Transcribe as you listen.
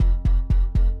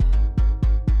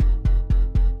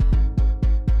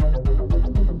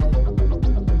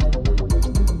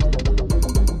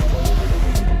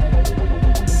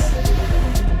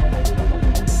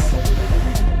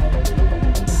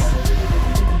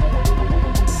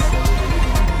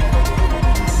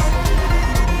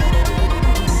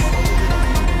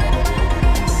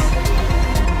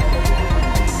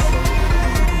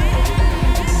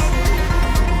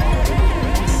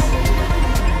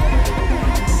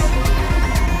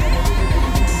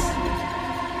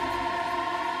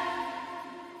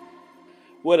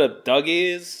What up,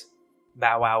 doggies?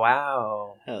 Bow wow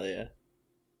wow. Hell yeah.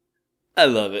 I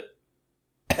love it.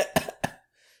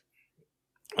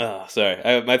 Oh,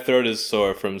 sorry. My throat is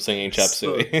sore from singing Chop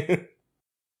Suey.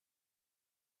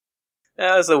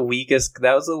 That was the weakest,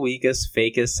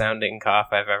 fakest sounding cough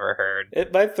I've ever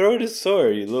heard. My throat is sore,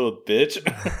 you little bitch.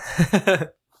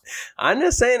 I'm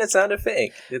just saying it sounded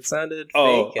fake. It sounded fake.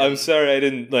 Oh, I'm sorry I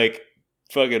didn't,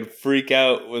 fucking freak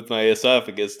out with my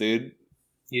esophagus, dude.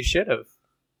 You should have.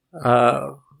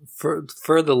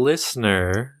 For the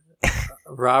listener,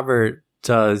 Robert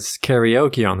does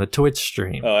karaoke on the Twitch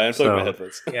stream. Oh, I unplugged my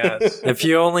headphones. Yes. If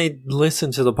you only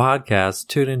listen to the podcast,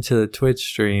 tune into the Twitch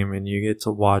stream and you get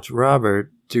to watch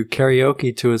Robert do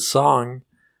karaoke to a song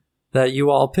that you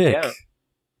all pick.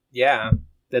 Yeah.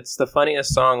 That's the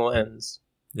funniest song wins.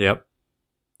 Yep.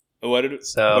 What are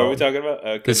we talking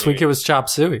about? This week it was Chop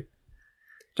Suey.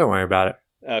 Don't worry about it.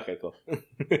 Okay, cool.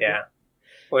 Yeah.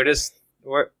 We're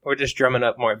just drumming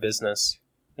up more business.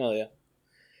 Hell yeah.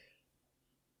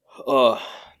 Oh,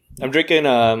 I'm drinking,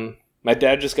 my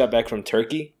dad just got back from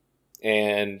Turkey,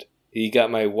 and he got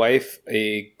my wife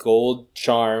a gold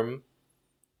charm.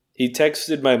 He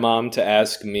texted my mom to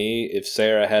ask me if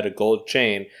Sarah had a gold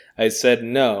chain. I said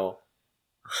no.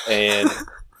 And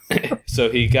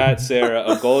so he got Sarah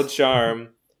a gold charm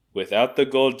without the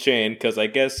gold chain, because I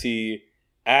guess he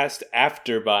asked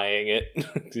after buying it.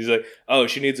 He's like, oh,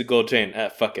 she needs a gold chain.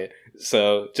 Fuck it.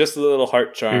 So just a little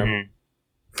heart charm. Mm-hmm.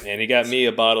 And he got me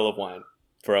a bottle of wine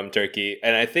from Turkey.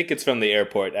 And I think it's from the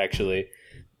airport, actually.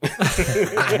 Because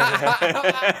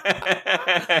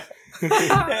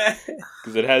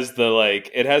it has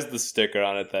the sticker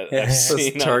on it that I've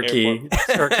seen Turkey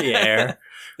Air.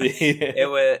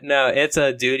 Yeah. It's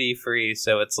a duty free,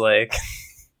 so it's like,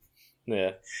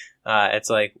 yeah, it's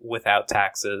like without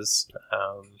taxes,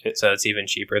 so it's even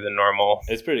cheaper than normal.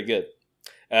 It's pretty good.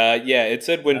 Yeah, it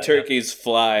said when turkeys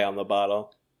fly on the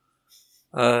bottle.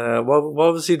 What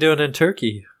was he doing in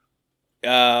Turkey?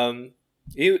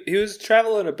 He was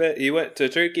traveling a bit. He went to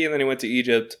Turkey and then he went to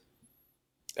Egypt.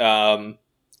 I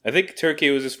think Turkey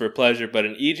was just for pleasure, but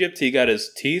in Egypt he got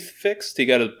his teeth fixed. He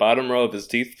got his bottom row of his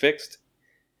teeth fixed.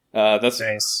 That's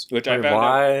nice. Which I found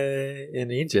why out.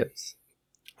 In Egypt?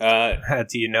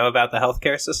 Do you know about the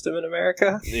healthcare system in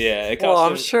America? Yeah, it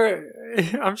costs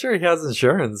I'm sure he has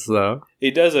insurance though.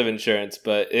 He does have insurance,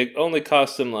 but it only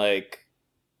cost him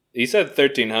he said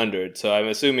 $1,300, so I'm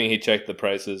assuming he checked the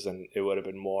prices and it would have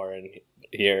been more in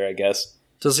here, I guess.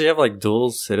 Does he have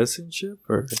dual citizenship,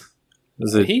 or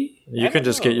is it you can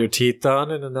just get your teeth done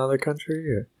in another country?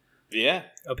 Or? Yeah.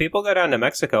 Oh, people go down to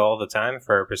Mexico all the time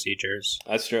for procedures.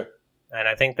 That's true. And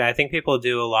I think people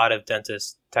do a lot of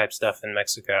dentist type stuff in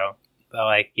Mexico.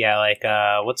 But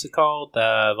what's it called?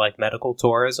 Medical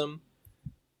tourism.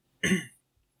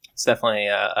 It's definitely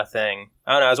a thing.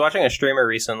 I don't know. I was watching a streamer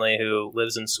recently who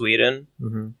lives in Sweden,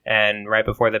 mm-hmm. and right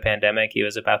before the pandemic, he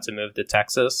was about to move to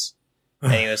Texas,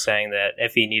 and he was saying that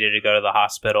if he needed to go to the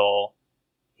hospital,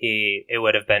 it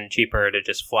would have been cheaper to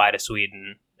just fly to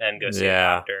Sweden and go see a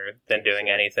doctor than doing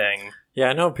anything. Yeah,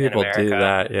 I know people do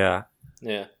that. Yeah.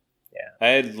 I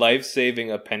had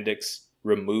life-saving appendix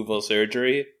removal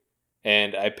surgery,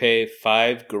 and I pay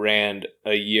 $5,000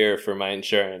 a year for my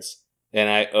insurance. And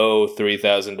I owe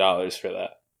 $3,000 for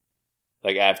that.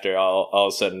 After all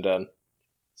said and done.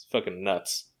 It's fucking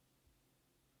nuts.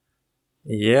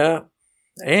 Yeah.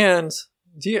 And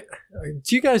do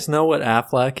you guys know what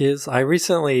Aflac is? I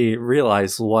recently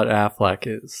realized what Aflac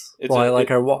is. It's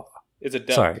a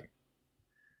duck. Sorry.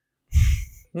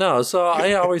 No, so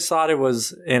I always thought it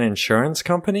was an insurance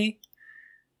company.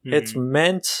 Mm-hmm. It's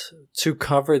meant to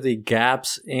cover the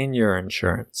gaps in your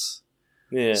insurance.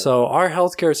 Yeah. So our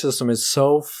healthcare system is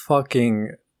so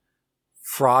fucking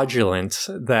fraudulent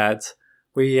that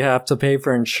we have to pay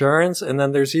for insurance, and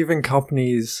then there's even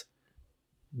companies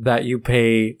that you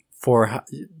pay for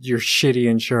your shitty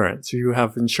insurance. You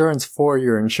have insurance for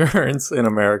your insurance in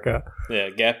America.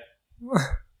 Yeah,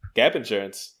 Gap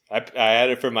insurance. I had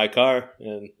it for my car,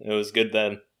 and it was good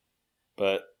then.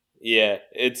 But yeah,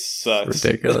 it sucks. It's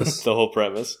ridiculous. The whole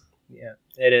premise. Yeah,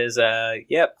 it is.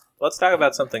 Yep. Let's talk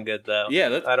about something good, though.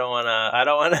 Yeah, I don't want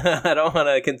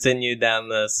to continue down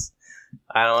this.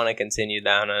 I don't want to continue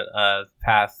down a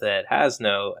path that has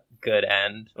no good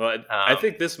end. Well, I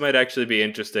think this might actually be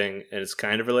interesting, and it's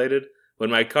kind of related.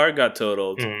 When my car got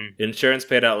totaled, insurance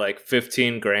paid out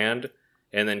 $15,000,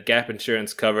 and then Gap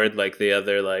insurance covered the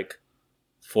other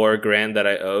 $4,000 that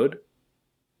I owed.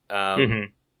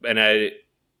 And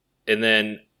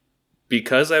then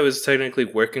because I was technically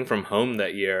working from home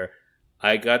that year,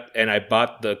 I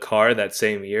bought the car that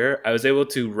same year, I was able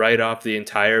to write off the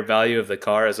entire value of the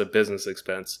car as a business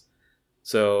expense.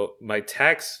 So my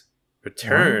tax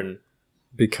return,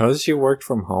 Because you worked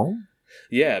from home?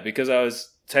 yeah, because I was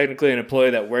technically an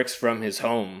employee that works from his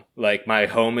home. Like my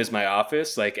home is my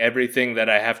office. Like everything that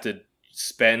I have to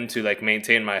spend to like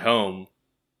maintain my home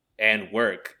and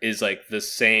work is like the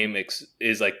same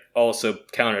is like also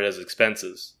counted as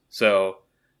expenses. So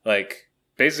like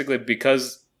basically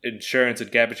because insurance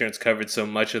and gap insurance covered so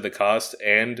much of the cost,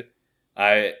 and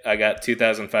I got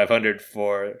 2,500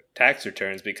 for tax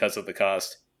returns because of the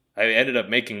cost. I ended up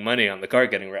making money on the car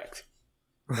getting wrecked.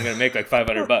 I'm gonna make like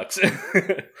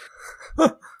 $500.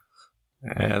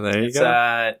 Yeah, there you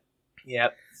go.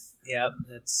 Yep.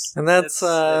 It's That's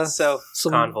it's so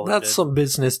convoluted. That's some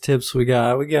business tips we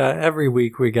got. Every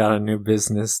week we got a new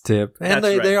business tip, and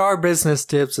That's right. they are business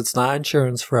tips. It's not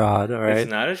insurance fraud. All right.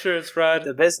 It's not insurance fraud.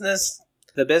 The business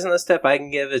tip I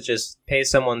can give is just pay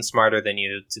someone smarter than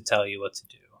you to tell you what to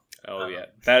do. Oh yeah,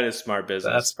 that is smart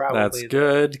business. That's probably That's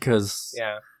good because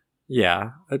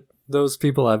yeah. Those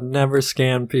people have never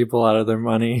scammed people out of their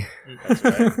money. That's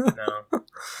right. No.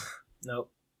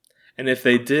 Nope. And if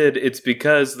they did, it's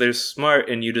because they're smart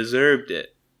and you deserved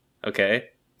it. Okay?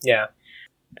 Yeah.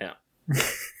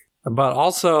 But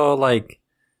also, like,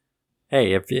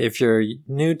 hey, if you're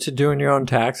new to doing your own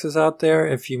taxes out there,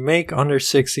 if you make under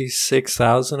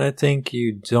 66,000, I think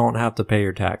you don't have to pay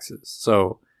your taxes.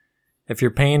 So if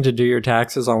you're paying to do your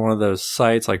taxes on one of those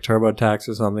sites like TurboTax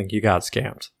or something, you got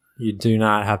scammed. You do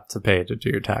not have to pay to do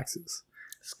your taxes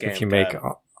if you make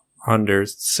under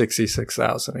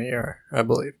 66,000 a year, I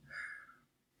believe.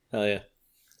 Hell yeah.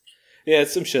 Yeah,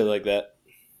 it's some shit like that.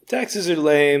 Taxes are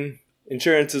lame.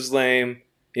 Insurance is lame.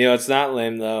 You know, it's not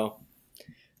lame, though.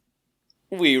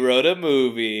 We wrote a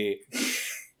movie.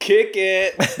 Kick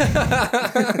it.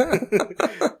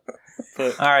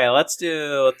 All right,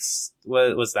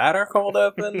 was that our cold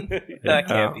open? That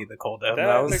can't be the cold open.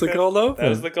 That was the cold open. That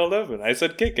was the cold open. I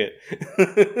said kick it.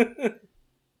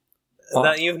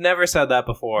 You've never said that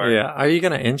before. Yeah. Are you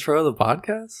going to intro the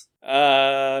podcast?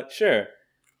 Sure.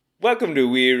 Welcome to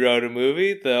We Wrote a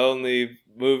Movie, the only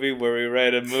movie where we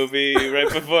write a movie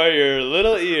right before your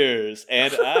little ears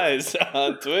and eyes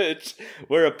on Twitch.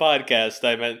 We're a podcast,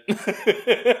 I meant.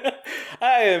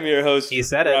 I am your host, You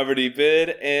said it. Robert E.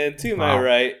 Bid, and to my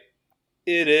right,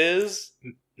 it is...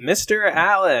 Mr.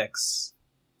 Alex.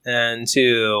 And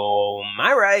to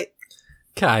my right,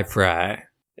 Kai Fry.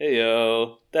 Hey,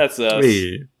 yo. That's us.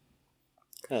 Hey.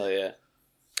 Hell yeah.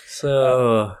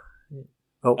 So...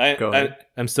 go ahead.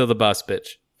 I'm still the boss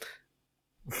bitch.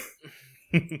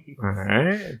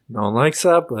 Alright. No one likes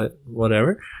that, but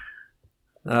whatever.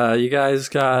 You guys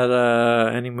got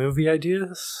any movie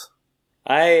ideas?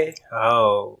 Okay.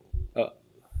 No.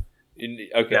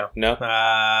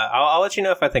 I'll let you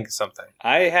know if I think of something.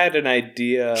 I had an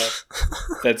idea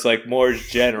that's like more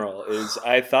general.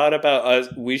 I thought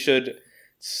about we should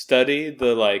study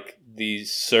the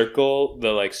circle,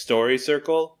 the story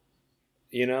circle,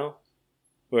 you know?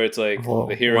 Where it's like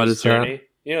the hero's journey. That?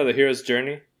 You know, the hero's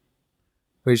journey?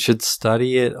 We should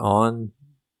study it on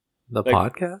the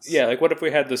podcast? Yeah, like what if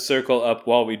we had the circle up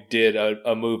while we did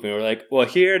a movie? We're like, well,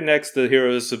 here next the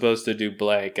hero is supposed to do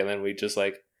blank, and then we just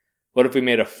what if we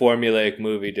made a formulaic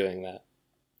movie doing that?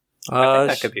 I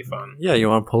think that could be fun. Yeah, you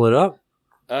want to pull it up?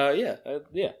 Yeah.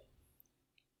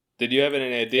 Did you have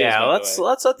any ideas? Yeah, let's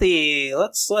let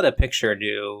a picture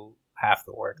do half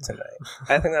the work tonight.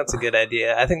 I think that's a good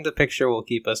idea. I think the picture will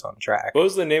keep us on track. What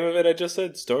was the name of it I just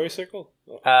said? Story Circle?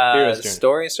 Hero's Journey.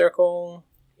 Story Circle.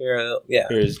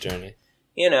 Hero's Journey.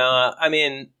 You know, I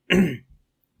mean,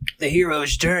 the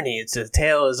hero's journey, it's a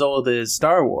tale as old as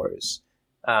Star Wars.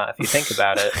 If you think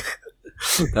about it.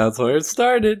 That's where it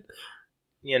started.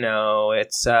 You know,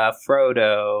 it's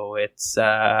Frodo, it's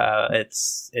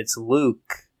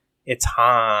Luke, it's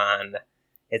Han,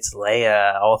 it's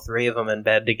Leia, all three of them in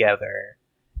bed together.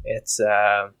 It's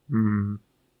Yoda's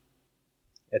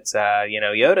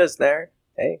there.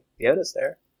 Hey, Yoda's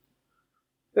there.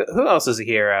 Who else is a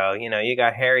hero? You know, you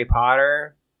got Harry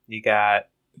Potter, you got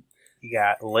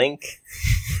Link.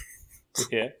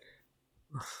 Yeah.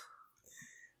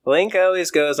 Link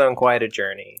always goes on quite a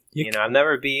journey. I've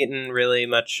never beaten really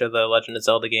much of the Legend of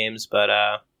Zelda games, but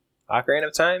Ocarina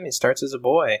of Time, he starts as a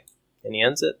boy, and he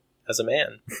ends it as a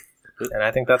man. And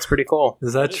I think that's pretty cool.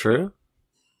 Is that true?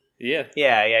 Yeah.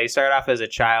 Yeah, you start off as a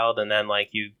child, and then,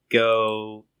 you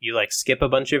skip a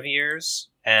bunch of years,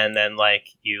 and then,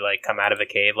 you come out of a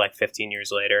cave, 15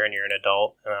 years later, and you're an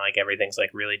adult, and, everything's,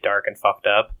 really dark and fucked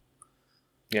up.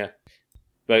 Yeah.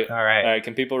 But, all right.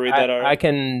 Can people read that already? I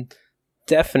can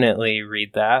definitely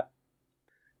read that.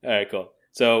 All right, cool.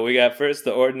 So we got first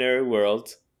the ordinary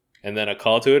world, and then a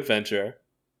call to adventure,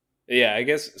 Yeah, I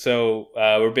guess so.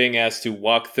 We're being asked to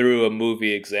walk through a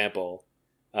movie example,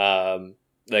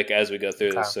 like as we go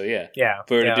through this. So yeah, Yeah. if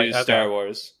we were yeah, to do okay. Star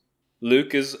Wars,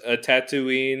 Luke is a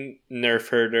Tatooine nerf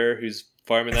herder who's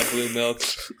farming that blue milk.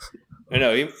 Or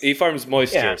no, he farms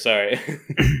moisture. Yeah. Sorry,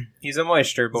 He's a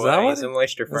moisture boy. that what He's a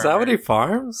moisture farmer. Is that what he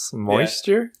farms?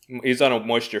 Moisture? he's on a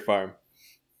moisture farm,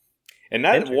 and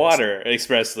not Interesting. water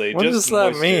expressly. What just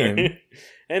does that moisture. mean?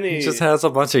 And He just has a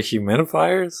bunch of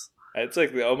humidifiers? it's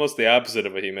like almost the opposite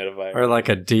of a humidifier. Or like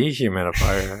a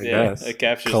dehumidifier, I Yeah, guess. it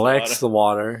captures Collects the the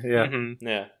water. Yeah. Mhm.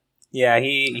 Yeah. Yeah,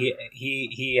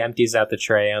 he empties out the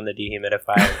tray on the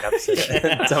dehumidifier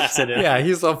and dumps it in. Yeah,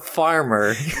 he's a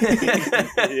farmer.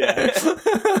 Yeah.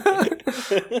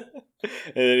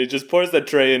 And then he just pours that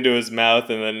tray into his mouth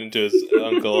and then into his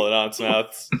uncle and aunt's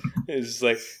mouths. He's just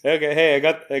like, okay, hey,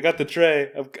 I got the tray.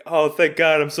 Oh, thank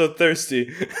God, I'm so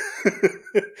thirsty.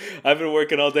 I've been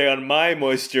working all day on my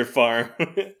moisture farm.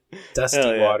 Dusty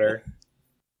Hell yeah. water.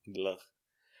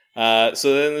 Love.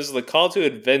 So then there's the call to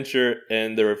adventure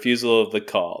and the refusal of the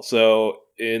call. So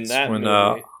in that when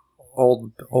movie,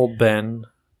 old Ben,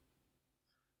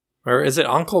 or is it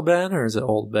Uncle Ben or is it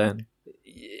Old Ben?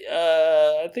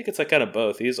 I think it's like kind of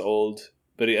both. He's old,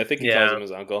 but I think he Yeah. calls him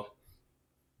his uncle.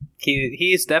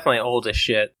 He's definitely old as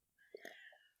shit.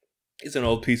 He's an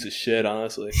old piece of shit,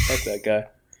 honestly. Fuck that guy.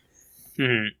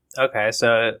 Okay,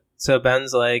 so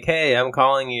Ben's like, "Hey, I'm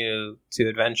calling you to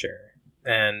adventure,"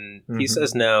 and he Mhm.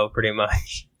 says no. Pretty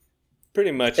much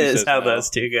Pretty much he is says how no. those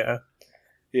two go.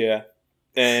 Yeah.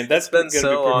 And that's It's been gonna so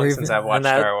be long Re- since I've watched and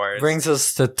that Star Wars. Brings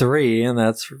us to 3, and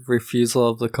that's refusal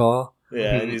of the call.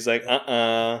 Yeah, and he's like,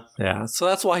 Yeah, so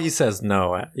that's why he says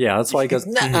no. Yeah, that's why he goes,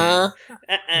 nah.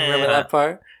 Remember that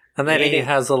part? And then he Yeah.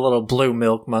 has a little blue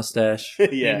milk mustache.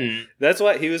 Yeah. Mhm. That's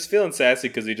why he was feeling sassy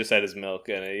because he just had his milk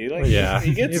and he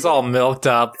gets He's all milked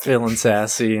up, feeling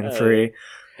sassy and free.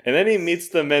 And then he meets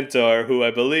the mentor, who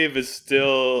I believe is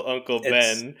still Uncle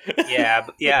It's- Ben. Yeah,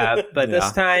 but Yeah.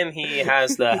 this time he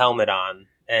has the helmet on,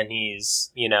 and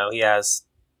he's, he has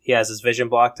his vision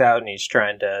blocked out, and he's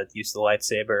trying to use the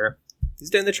lightsaber. He's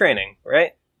doing the training,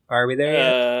 right? Are we there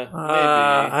yet?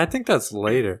 I think that's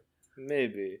later.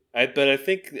 Maybe. But I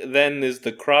think then is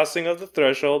the crossing of the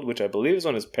threshold, which I believe is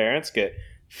when his parents get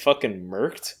fucking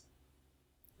murked.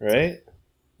 Right?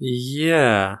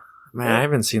 Yeah. Man, I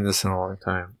haven't seen this in a long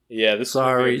time. Yeah, this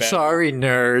Sorry, is sorry,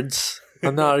 nerds.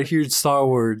 I'm not a huge Star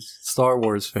Wars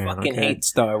fan. Fucking okay? hate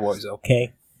Star Wars,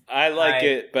 okay? I like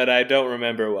it, but I don't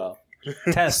remember well.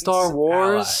 Test Star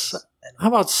Wars? How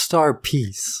about Star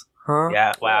Peace? Huh?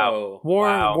 Yeah, wow. War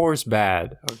Wow. War's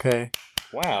bad, okay?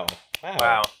 Wow.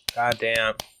 Wow. God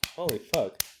damn. Holy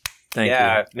fuck. Thank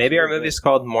Yeah, you. maybe our movie's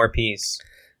called More Peace.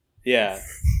 Yeah.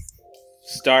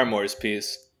 Star Wars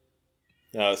piece.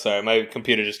 Oh, sorry, my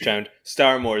computer just chimed.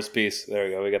 Star Wars piece. There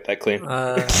we go, we got that clean.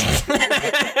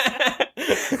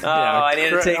 I need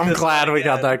to take I'm this glad one we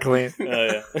got again. that clean.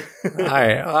 Oh, yeah.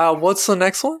 Alright, what's the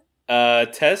next one?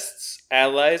 Tests,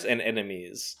 allies, and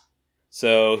enemies.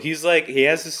 So he's like, he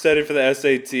has to study for the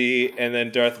SAT, and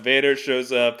then Darth Vader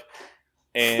shows up,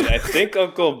 and I think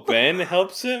Uncle Ben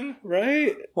helps him,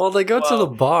 right? Well, they go to the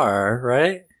bar,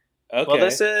 right? Okay. Well,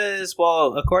 this is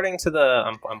according to the.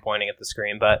 I'm pointing at the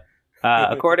screen, but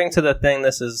according to the thing,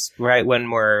 this is right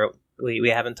when we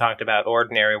haven't talked about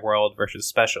ordinary world versus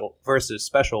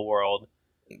special world.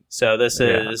 So this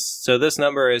this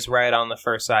number is right on the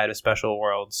first side of special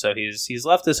world. So he's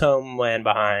left his homeland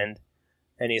behind,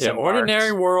 and he's embarked.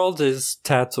 Ordinary world is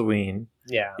Tatooine,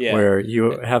 Yeah. Yeah. where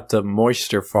you have to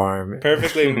moisture farm.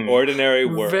 Perfectly ordinary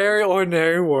world. Very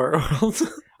ordinary world.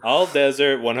 All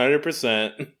desert,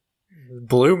 100%.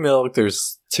 Blue milk.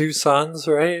 There's 2 suns,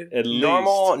 right? At least.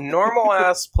 Normal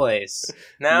ass place.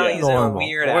 Now Yeah. he's in a Normal.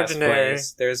 weird ass Ordinary.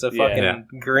 place. There's a Yeah.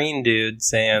 fucking green dude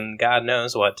saying God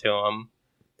knows what to him.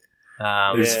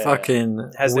 There's Yeah.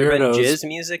 fucking Has there weirdos. been jizz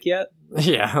music yet?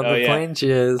 Yeah, Oh, they're yeah. playing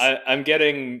jizz. I'm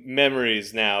getting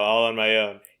memories now, all on my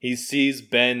own. He sees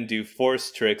Ben do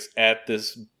force tricks at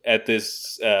this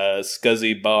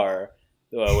scuzzy bar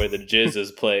where the jizz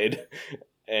is played,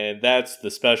 and that's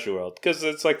the special world because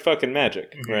it's like fucking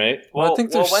magic, right? well, I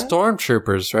think they're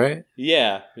stormtroopers, right?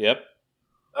 Yeah. Yep.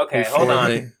 Okay, Before hold on.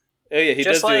 they- Oh yeah, he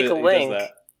Just does like do, he Link, does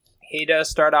that. he does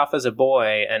start off as a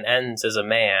boy and ends as a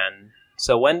man.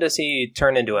 So when does he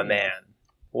turn into a man?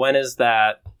 When is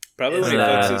that? Probably when he Uh,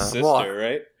 fucks his sister, well,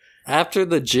 right? After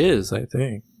the jizz, I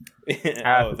think.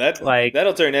 Oh,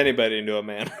 that'll turn anybody into a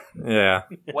man. Yeah.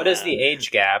 What is the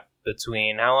age gap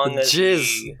between how long The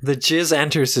does the jizz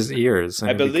enters his ears. And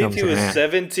I he believe becomes he a was man.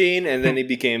 17, and then he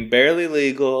became barely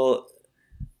legal.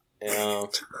 You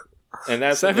know, And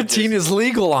that's 17 is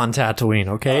legal on Tatooine,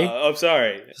 okay? I'm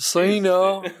sorry. Just so you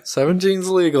know, 17's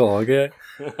legal, okay?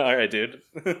 All right, dude.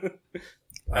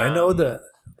 I know the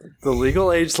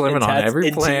legal age limit on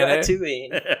every planet.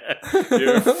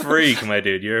 You're a freak, my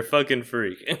dude. You're a fucking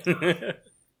freak.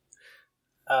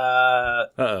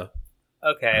 Uh-oh.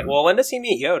 Okay, well, when does he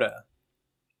meet Yoda?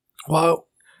 Well,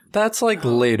 that's like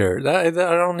later. I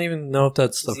don't even know if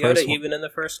that's the Is first Yoda one. even in the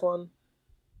first one?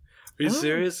 Are you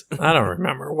serious? I don't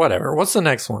remember. Whatever. What's the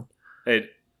next one? Hey,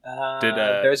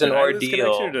 there's an did I lose connection,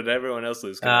 or ordeal. did everyone else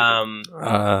lose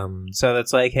connection? So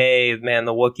that's like, hey, man,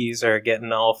 the Wookiees are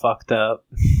getting all fucked up.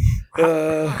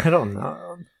 I don't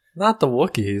know. Not the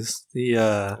Wookiees. The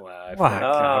Wow,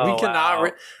 God, we cannot.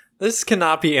 wow. This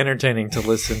cannot be entertaining to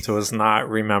listen to us not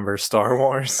remember Star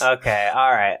Wars. Okay,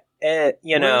 all right.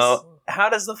 How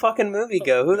does the fucking movie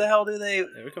go? Who the hell do they?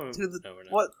 we're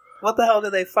not. What the hell do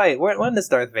they fight? When does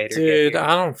Darth Vader Dude, get here?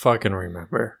 I don't fucking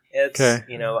remember. It's Okay.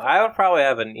 I would probably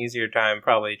have an easier time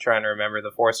probably trying to remember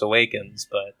The Force Awakens,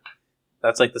 but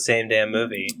that's like the same damn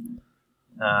movie.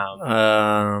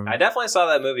 I definitely saw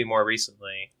that movie more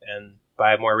recently, and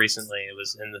by more recently, it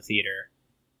was in the theater.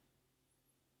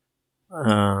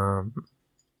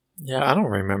 Yeah, I don't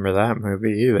remember that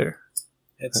movie either.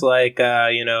 It's like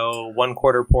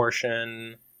 1/4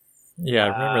 portion. Yeah, I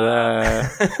remember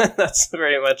that. That's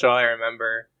pretty much all I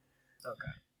remember.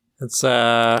 Okay. It's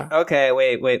Okay,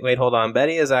 wait, hold on.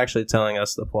 Betty is actually telling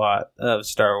us the plot of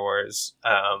Star Wars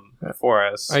for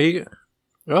us. Are you?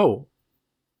 Oh,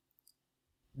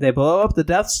 They blow up the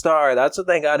Death Star. That's what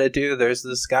they gotta do. There's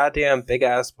this goddamn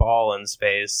big-ass ball in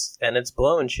space, and it's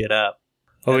blowing shit up.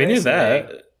 Oh, we And knew it's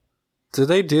that. did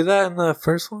they do that in the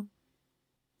first one?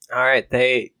 Alright,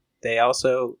 they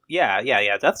also... Yeah,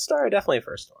 Death Star, definitely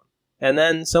first one. And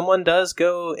then someone does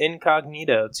go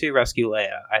incognito to rescue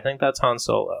Leia. I think that's Han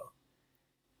Solo.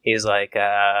 He's like,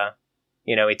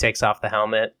 he takes off the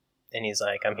helmet, and he's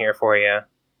like, I'm here for you.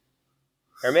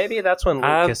 Or maybe that's when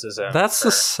Luke kisses him. That's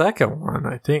the second one,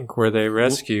 I think, where they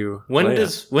rescue. When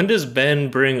Leia. does Ben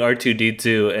bring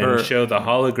R2D2 and show the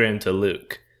hologram to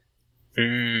Luke?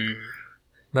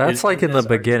 That's like in the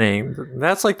beginning.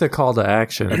 That's like the call to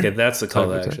action. Okay, that's the call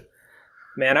to action.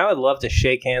 Man, I would love to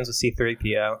shake hands with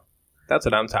C-3PO. That's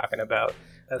what I'm talking about.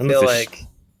 I feel like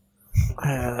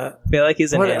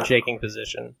he's in handshaking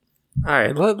position. All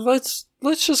right, let's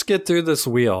just get through this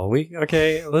wheel.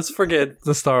 Let's forget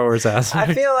the Star Wars aspect.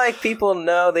 I feel like people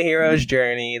know the hero's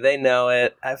journey. They know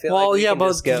it. I feel like we can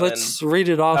just go let's read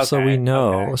it off so we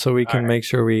know, so we can make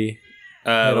sure we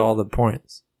hit all the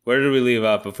points. Where did we leave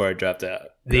off before I dropped out?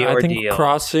 The I ordeal. think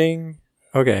crossing.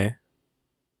 Okay.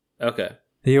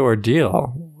 The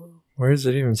ordeal. Where does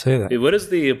it even say that? What is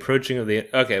the approaching of the...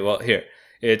 Okay, well, here.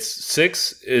 It's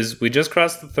 6 is we just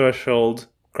crossed the threshold,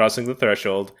 crossing the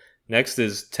threshold. Next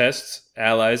is tests,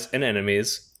 allies, and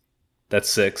enemies. That's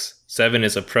 6. 7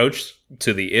 is approach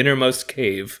to the innermost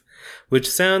cave, which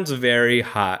sounds very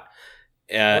hot.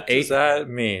 What does that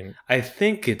mean? I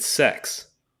think it's sex.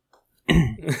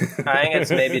 I think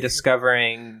it's maybe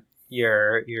discovering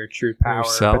your true power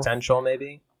Yourself? potential,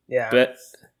 maybe. Yeah. But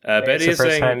Betty it's the is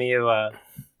first saying... time you...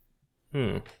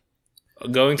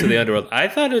 Going to the underworld. I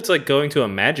thought it's like going to a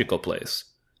magical place,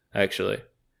 actually.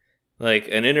 Like,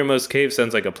 an innermost cave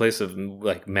sounds like a place of,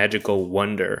 like, magical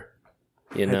wonder.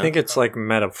 You know? I think it's like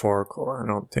metaphorical. I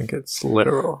don't think it's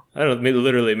literal. I don't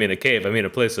literally mean a cave. I mean a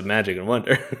place of magic and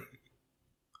wonder.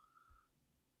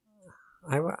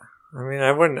 I mean,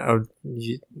 I wouldn't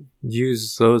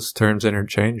use those terms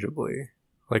interchangeably.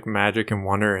 Like magic and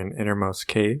wonder and innermost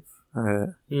cave.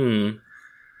 All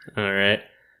right.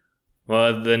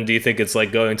 Well, then do you think it's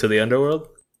like going to the underworld?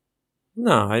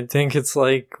 No, I think it's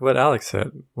like what Alex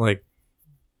said. Like,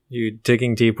 you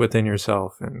digging deep within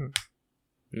yourself and...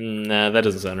 Nah, that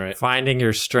doesn't sound right. Finding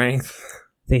your strength.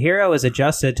 The hero is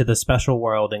adjusted to the special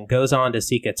world and goes on to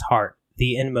seek its heart,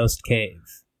 the inmost cave.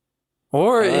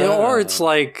 Or it's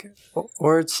like...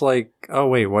 Oh,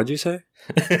 wait, what'd you say?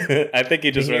 I think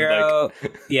he just The went hero,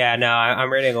 like... yeah, no,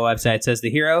 I'm reading a website. It says the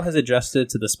hero has adjusted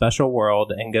to the special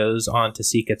world and goes on to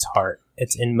seek its heart,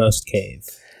 its inmost cave.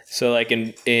 So, like,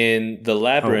 in the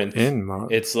labyrinth,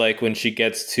 Inmost. it's like when she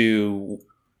gets to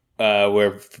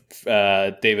where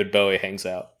David Bowie hangs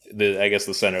out. I guess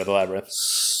the center of the labyrinth.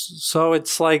 So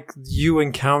it's like you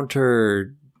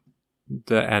encounter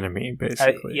the enemy,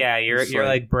 basically. You're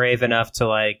like brave enough to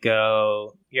like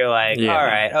go. You're like, all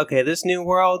right, okay, this new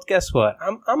world. Guess what?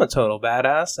 I'm a total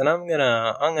badass, and I'm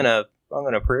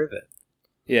gonna prove it.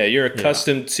 Yeah, you're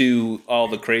accustomed to all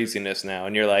the craziness now,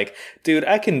 and you're like, dude,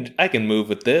 I can move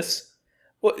with this.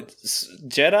 What,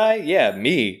 Jedi? Yeah,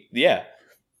 me. Yeah,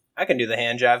 I can do the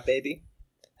hand job, baby.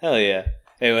 hell yeah.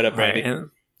 Hey, what up, Brandy?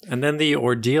 And then the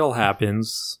ordeal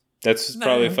happens. That's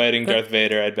probably fighting Darth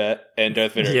Vader, I bet. And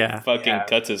Darth Vader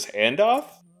cuts his hand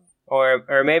off?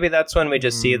 Or maybe that's when we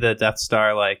just see the Death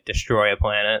Star like destroy a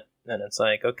planet, and it's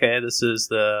like, okay, this is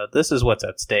what's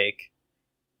at stake.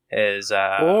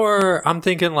 Or I'm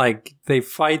thinking like they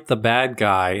fight the bad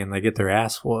guy and they get their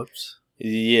ass whooped.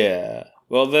 Yeah.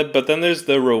 Well, but then there's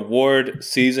the reward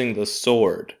seizing the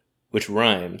sword, which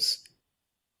rhymes.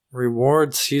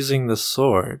 Reward seizing the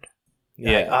sword.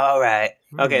 Yeah. All right.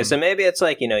 Okay, so maybe it's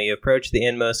like, you approach the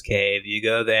inmost cave, you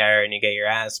go there and you get your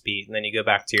ass beat, and then you go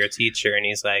back to your teacher and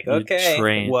he's like,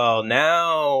 okay, well,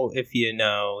 now if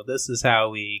this is how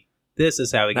we get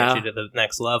you to the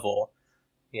next level.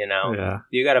 You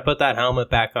got to put that helmet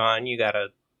back on. You gotta.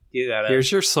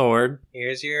 Here's your sword.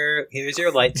 Here's your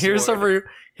light sword.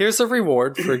 Here's a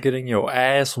reward for getting your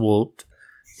ass whooped.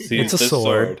 It's a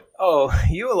sword. Oh,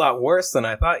 you a lot worse than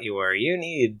I thought you were. You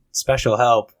need special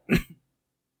help.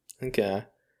 Okay.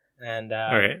 And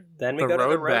all right. Then we go to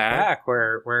the road back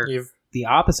where the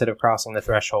opposite of crossing the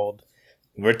threshold.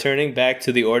 We're turning back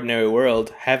to the ordinary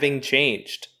world, having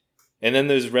changed. And then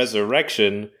there's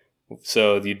resurrection.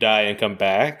 So you die and come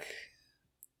back.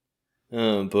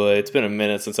 Oh boy, it's been a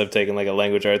minute since I've taken like a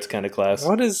language arts kind of class.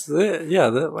 What is this? Yeah,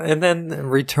 and then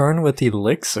return with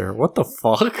elixir. What the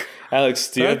fuck? Alex,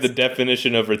 do you have the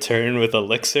definition of return with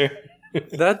elixir?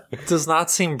 That does not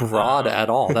seem broad at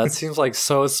all. That seems like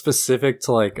so specific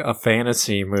to like a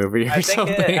fantasy movie or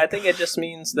something. I think it just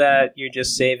means that you're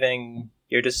just saving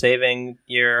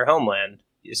your homeland.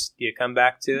 You come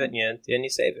back to it and you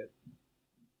save it.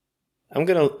 I'm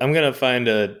gonna find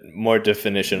a more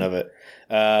definition of it.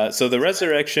 So the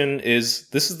resurrection is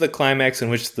the climax in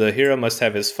which the hero must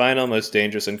have his final, most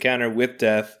dangerous encounter with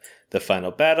death, the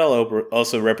final battle,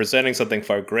 also representing something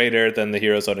far greater than the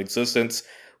hero's own existence,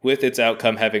 with its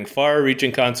outcome having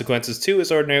far-reaching consequences to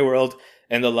his ordinary world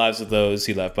and the lives of those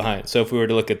he left behind. So if we were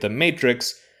to look at the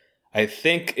Matrix, I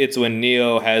think it's when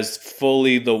Neo has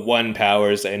fully the One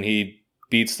powers and he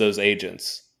beats those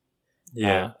agents.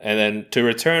 Yeah. And then to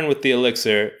return with the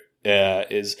elixir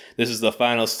is the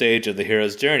final stage of the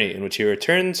hero's journey in which he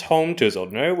returns home to his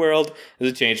ordinary world as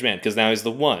a changed man, because now he's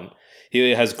the One.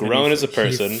 He has grown as a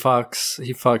person. He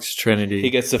fucks Trinity. He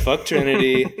gets to fuck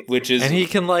Trinity, which is... And he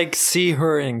can, like, see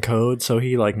her in code, so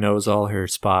he, like, knows all her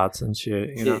spots and shit,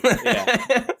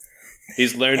 Yeah.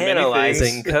 He's learned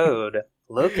analyzing many things. Code.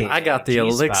 Looking I got the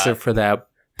elixir for that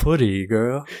putty,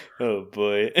 girl. Oh,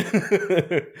 boy.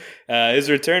 His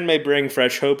return may bring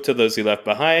fresh hope to those he left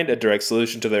behind, a direct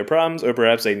solution to their problems, or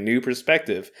perhaps a new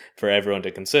perspective for everyone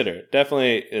to consider.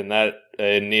 Definitely in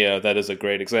Neo, that is a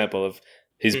great example of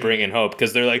he's bringing hope,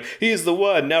 because they're like, he's the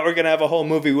One. Now we're gonna have a whole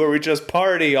movie where we just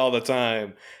party all the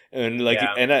time, and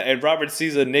and Robert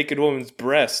sees a naked woman's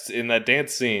breast in that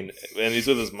dance scene, and he's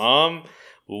with his mom.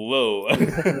 Whoa,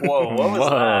 whoa! What was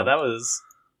that? That was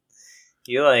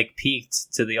you like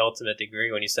peaked to the ultimate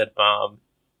degree when you said mom.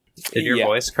 Did your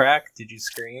voice crack? Did you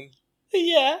scream?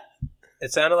 Yeah,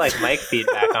 it sounded like mic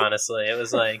feedback. Honestly, it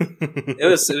was like it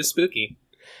was spooky.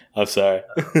 I'm sorry.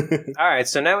 All right,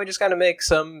 so now we just got to make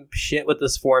some shit with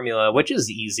this formula, which is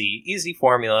easy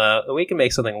formula. We can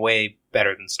make something way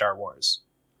better than Star Wars.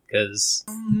 Because,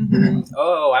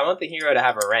 I want the hero to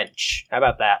have a wrench. How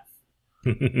about that?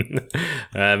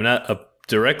 I'm not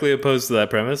directly opposed to that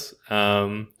premise.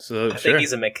 I think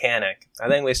he's a mechanic. I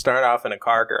think we start off in a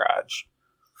car garage,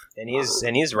 and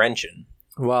he's wrenching.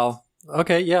 Well,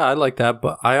 okay, yeah, I like that,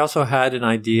 but I also had an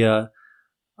idea.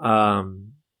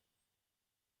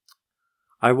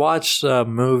 I watched a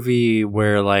movie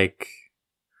where, I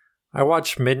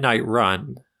watched Midnight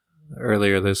Run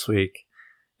earlier this week.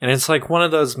 And it's like one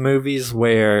of those movies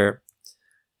where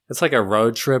it's like a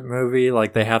road trip movie.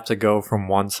 Like they have to go from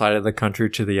one side of the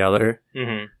country to the other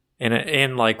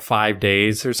in like 5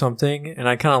 days or something. And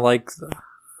I kind of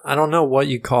I don't know what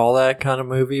you call that kind of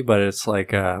movie, but it's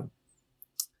like a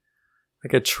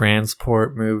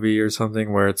transport movie or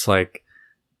something where it's like,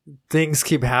 things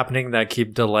keep happening that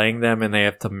keep delaying them, and they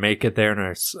have to make it there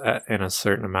in a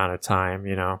certain amount of time,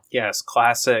 Yes,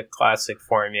 classic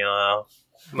formula.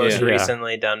 Most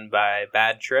recently done by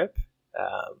Bad Trip.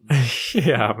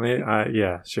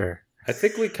 Yeah, sure. I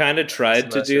think we kind of tried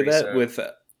to do that with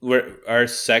our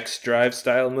Sex Drive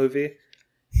style movie,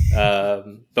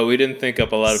 but we didn't think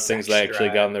up a lot of things that actually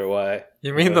got in their way.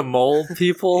 You mean the mole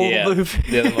people movie?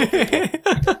 Yeah, the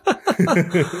mole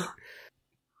people.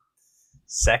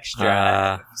 Sex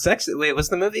Drive. Wait, was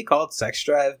the movie called Sex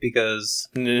Drive? Because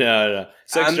no.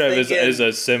 Sex Drive is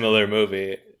a similar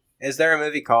movie. Is there a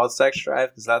movie called Sex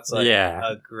Drive? Because that's a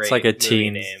great. It's like a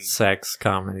teen name. sex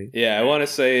comedy. Yeah, I want to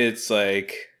say it's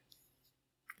like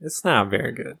It's not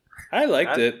very good. I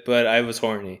liked it, but I was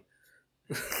horny.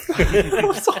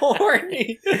 I'm so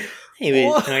horny. He was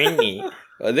What? horny.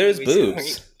 There's He was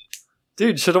boobs.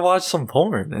 Dude, should have watched some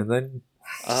porn and then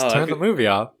just turn the movie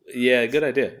off. Yeah, good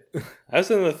idea. I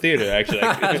was in the theater, actually.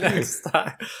 Next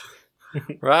time.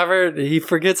 Robert, he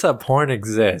forgets that porn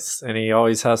exists, and he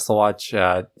always has to watch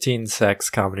teen sex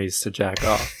comedies to jack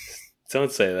off.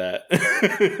 Don't say that.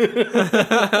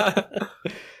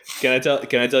 Can I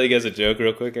tell you guys a joke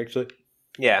real quick, actually?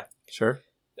 Yeah. Sure.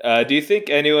 Do you think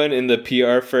anyone in the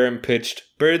PR firm pitched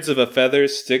birds of a feather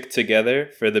stick together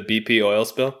for the BP oil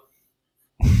spill?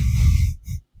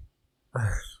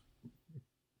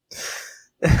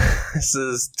 This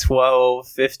is 12,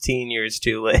 15 years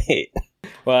too late.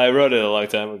 Well, I wrote it a long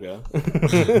time ago.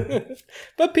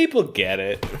 But people get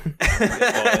it.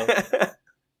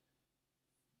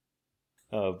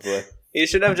 Oh, boy. You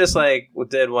should have just like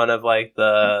did one of like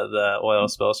the oil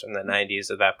spills from the 90s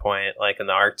at that point, like in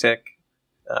the Arctic.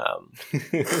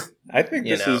 I think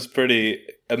You this know. is pretty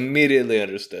immediately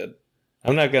understood.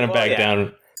 I'm not going to Well, back yeah.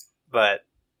 down. But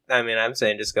I mean, I'm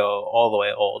saying just go all the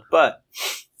way old. But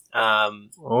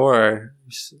Or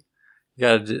you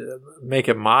gotta make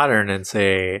it modern and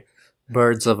say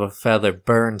birds of a feather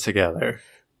burn together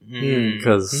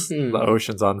because Mhm. the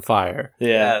ocean's on fire.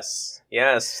 Yeah.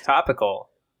 yes, topical.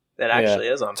 That actually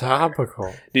is on fire.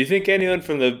 Topical. Do you think anyone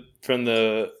from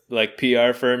the like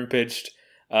PR firm pitched,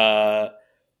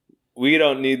 we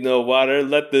don't need no water,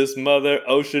 let this mother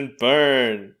ocean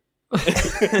burn?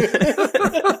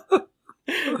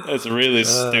 That's really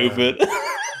stupid.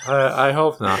 I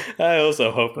hope not. I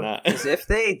also hope not. If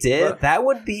they did, that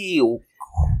would be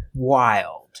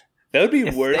wild. That would be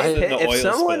If, worse they than the pi- oil if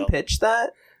someone spill. pitched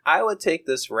that, I would take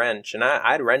this wrench and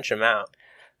I'd wrench him out.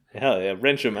 Hell yeah,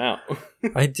 wrench them out.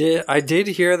 I did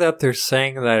hear that they're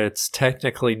saying that it's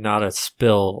technically not a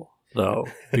spill though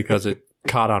because it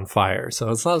caught on fire, so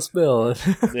it's not a spill.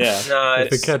 Yeah. No, If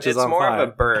it it's, catches it's on more fire. of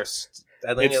a burst.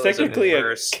 I think It's it was technically a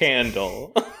burst.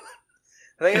 candle.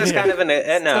 I think it's kind of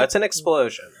no, it's an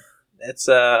explosion. It's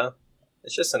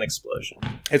just an explosion.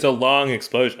 It's a long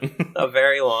explosion. A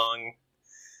very long,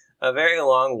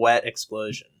 wet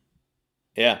explosion.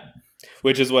 Yeah.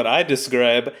 Which is what I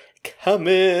describe. Come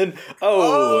in.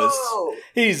 Oh,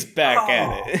 he's back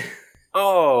at it.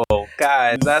 Oh,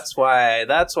 guys, that's why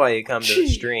you come to the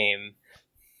stream.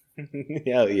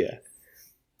 Hell yeah.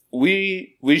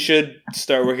 We should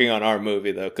start working on our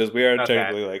movie though, because we are Okay.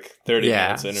 technically like 30 Yeah.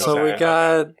 minutes in. Or So something. we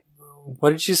got.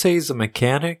 What did you say? He's a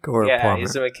mechanic or a Yeah, plumber?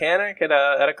 he's a mechanic at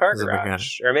a car He's a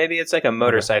garage, or maybe it's like a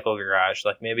motorcycle garage.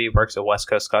 Like maybe he works at West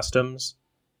Coast Customs.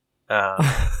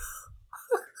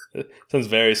 Sounds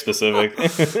very specific.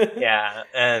 Yeah,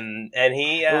 and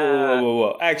he.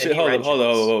 Whoa. Actually, and he hold on.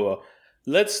 wrenches. Whoa.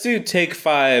 Let's do Take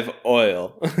 5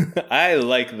 Oil. I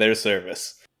like their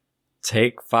service.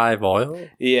 Take 5 Oil?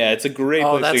 Yeah, it's a great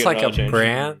Oh, place to that's get like an oil a change.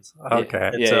 brand?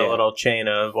 Okay. It's a little chain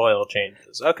of oil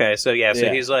changes. Okay, so Yeah.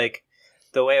 he's like,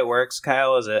 the way it works,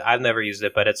 Kyle, is I've never used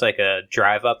it, but it's like a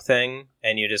drive-up thing,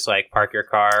 and you just like park your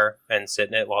car and sit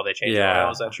in it while they change Yeah.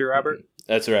 oil. Is that true, Robert?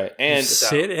 That's right. You And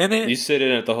sit in it? you sit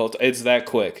in it the whole time. It's that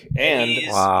quick. And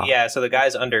He's- Wow. yeah, so the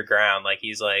guy's underground, like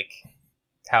he's like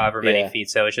however many Yeah. feet,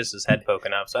 so it's just his head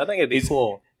poking up. So I think it'd be He's-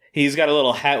 cool. he's got a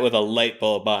little hat with a light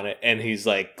bulb on it, and he's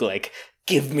like,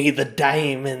 give me the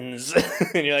diamonds.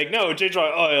 And you're like, no, change my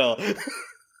oil.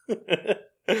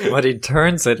 But he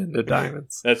turns it into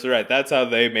diamonds. That's right. That's how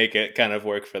they make it kind of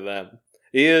work for them.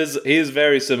 He is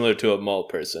very similar to a mole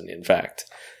person, in fact.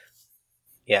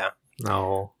 Yeah.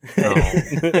 No.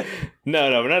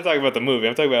 No, we're not talking about the movie.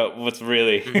 I'm talking about what's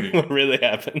really what really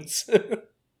happens.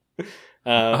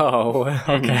 Oh,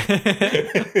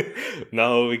 okay.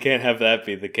 No, we can't have that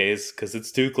be the case because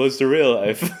it's too close to real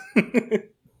life.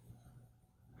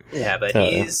 Yeah, but Uh.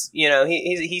 he's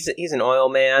an oil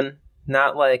man,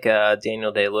 not like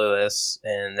Daniel Day-Lewis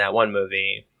in that one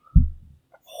movie.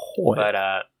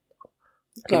 But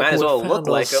he might as well look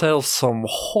like him. Sell some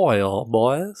oil,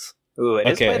 boys. Ooh, it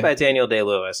is Okay. played by Daniel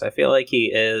Day-Lewis. I feel like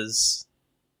he is.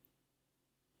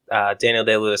 Daniel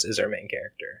Day-Lewis is our main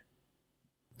character.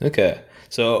 Okay,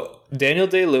 so Daniel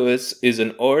Day-Lewis is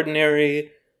an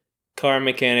ordinary car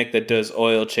mechanic that does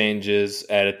oil changes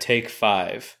at a Take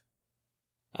 5.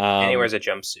 And he wears a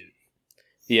jumpsuit.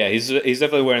 Yeah, he's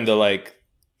definitely wearing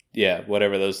the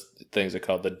whatever those things are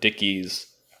called, the Dickies.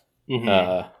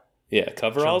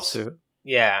 Coveralls. Jumpsuit.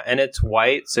 Yeah, and it's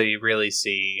white, so you really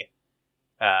see.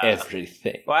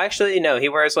 Everything. Well, actually, no. He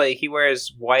wears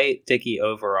white Dickie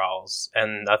overalls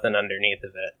and nothing underneath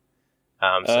of it.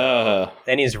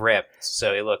 And he's ripped,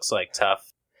 so he looks like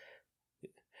tough.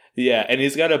 Yeah, and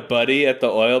he's got a buddy at the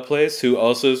oil place who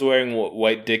also is wearing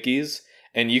white dickies,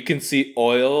 and you can see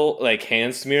oil, like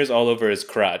hand smears, all over his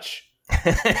crotch.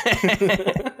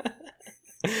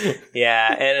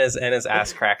 Yeah, and his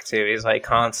ass crack too. He's like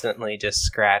constantly just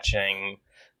scratching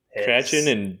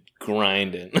and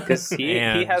grinding. because he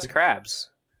And- has crabs.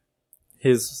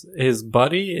 His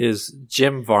buddy is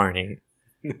Jim Varney,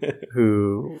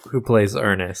 who plays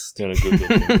Ernest. Gonna Google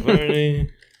Jim Varney.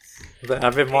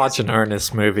 I've been watching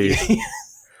Ernest movies.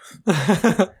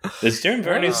 Is Jim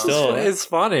Varney Oh. still? It's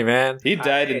funny, man. He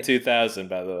died in 2000,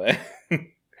 by the way.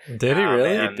 Did he Oh,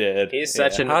 really? man. He did. He's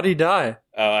such an. How'd he die?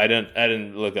 Oh, I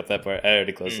didn't look up that part. I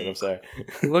already closed it. I'm sorry.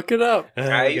 Look it up.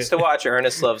 I used to watch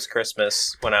Ernest Loves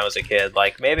Christmas when I was a kid.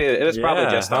 Like maybe it was probably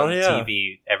Yeah, just on hell yeah.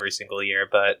 TV every single year,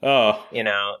 but Oh, you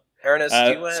know, Ernest,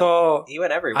 So you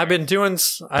went everywhere. I've been doing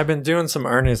some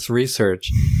Ernest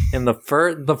research, and the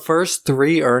first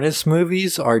 3 Ernest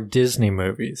movies are Disney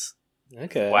movies.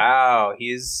 okay. Wow,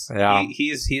 he's Yeah.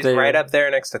 he's They- right up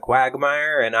there next to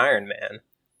Quagmire and Iron Man.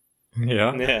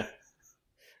 Yeah.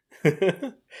 Yeah.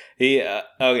 He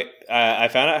okay. I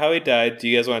found out how he died. Do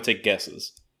you guys want to take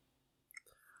guesses?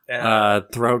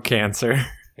 Throat cancer.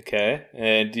 Okay.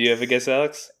 And do you have a guess,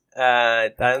 Alex?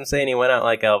 I'm saying he went out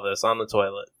like Elvis on the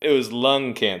toilet. It was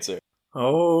lung cancer.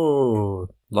 Oh,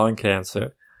 lung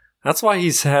cancer. That's why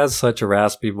he has such a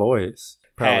raspy voice.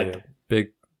 Probably Had. a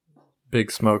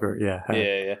big smoker. Yeah. had.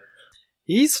 Yeah.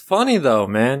 He's funny though,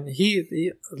 man.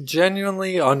 He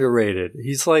genuinely underrated.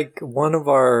 He's like one of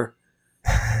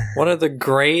the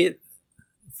great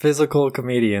physical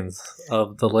comedians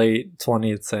of the late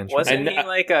 20th century. Wasn't And- he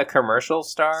like a commercial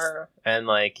star? And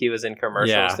like he was in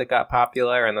commercials Yeah. that got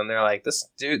popular, and then they're like, "This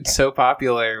dude's so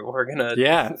popular, we're gonna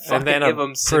Yeah, fucking and then give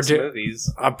him 6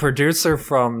 movies." a producer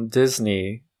from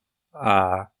Disney,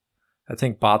 I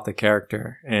think, bought the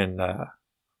character, and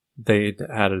they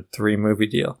had a 3-movie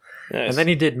deal. Nice. And then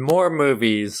he did more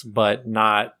movies, but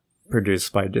not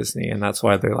produced by Disney, and that's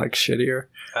why they're like shittier.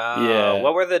 Yeah.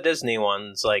 What were the Disney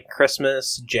ones? Like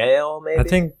Christmas Jail,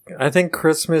 maybe? I think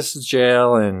Christmas,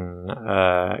 Jail,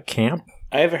 and Camp.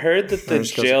 I've heard that the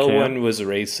Ernest Goes to jail Camp. one was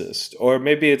racist, or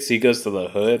maybe it's he goes to the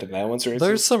hood and that one's racist.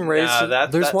 There's some racist.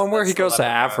 that's- there's one where that's he goes the to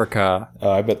letter. Africa.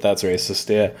 Oh, I bet that's racist.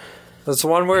 Yeah. There's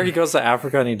one where he goes to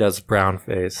Africa and he does brown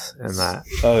face and that.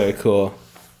 Okay, cool.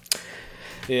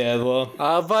 Yeah, well,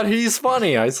 But he's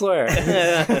funny, I swear.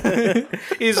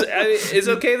 it's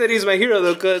okay that he's my hero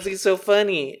though, because he's so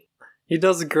funny. He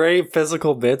does great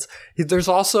physical bits. There's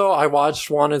also, I watched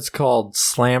one, it's called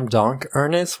Slam Dunk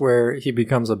Ernest, where he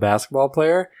becomes a basketball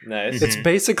player. Nice. It's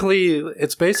basically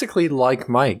like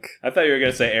Mike. I thought you were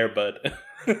gonna say Airbud.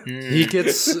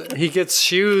 He gets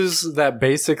shoes that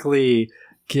basically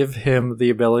give him the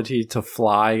ability to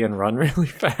fly and run really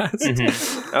fast. Okay.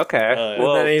 Oh, yeah. And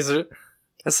Well, then he's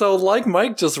so like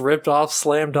Mike just ripped off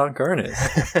Slam Dunk Ernest.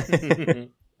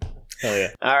 Hell yeah.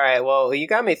 all right. Well, you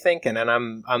got me thinking, and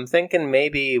I'm thinking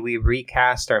maybe we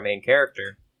recast our main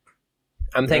character.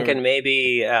 I'm thinking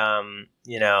maybe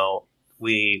you know,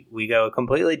 we go a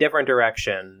completely different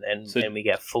direction, and we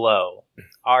get Flo,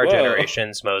 our Whoa.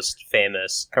 generation's most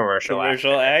famous commercial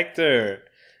actor.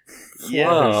 Yes.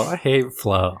 Whoa, I hate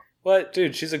Flo. What,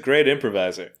 dude? She's a great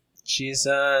improviser. She's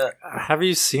Have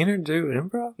you seen her do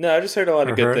improv? No, I just heard a lot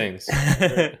of Or good her? things.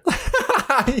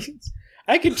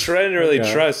 I can generally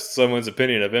Okay. trust someone's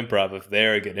opinion of improv if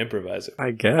they're a good improviser.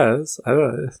 I guess. I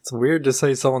don't, it's weird to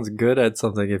say someone's good at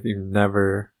something if you've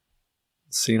never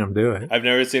seen them do it. I've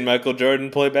never seen Michael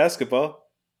Jordan play basketball.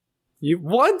 You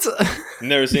what?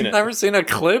 Never seen it. Never seen a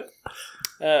clip?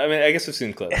 I mean, I guess I've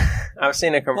seen clips. I've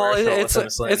seen a Well, commercial. it's with him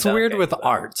slam it's weird dunking, with but-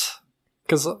 art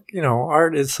because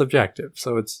art is subjective.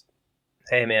 So it's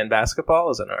Hey man, basketball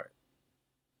is an art.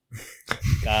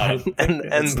 Got him. And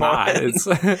it's not. It's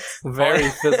very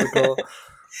physical.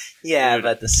 Yeah, Dude.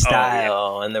 but the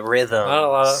style and the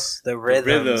rhythms, the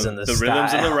rhythms and the style,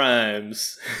 rhythms and the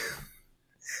rhymes.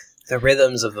 the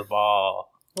rhythms of the ball.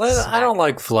 I don't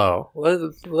like Flo.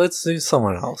 Let's do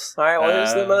someone else. All right, well,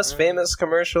 who's the Uh, most famous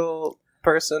commercial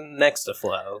person next to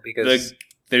Flo? Because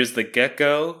There's the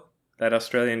gecko, that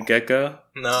Australian gecko.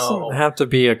 no, Doesn't have to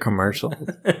be a commercial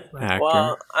actor.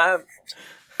 well,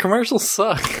 Commercials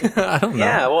suck. I don't know.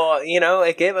 yeah, well,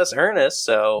 it gave us Ernest,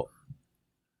 so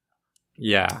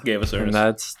Yeah. Gave us And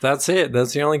Ernest. that's it.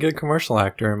 That's the only good commercial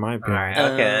actor in my all opinion. right,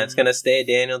 okay, it's gonna stay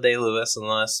Daniel Day-Lewis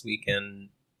unless we can.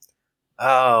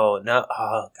 Oh no!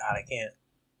 Oh God, I can't.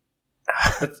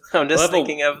 I'm just Level-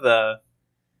 thinking of the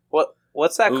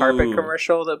what's that carpet Ooh.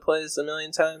 commercial that plays a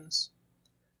million times?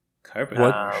 Carpet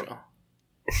What? commercial.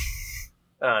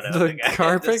 Oh no, The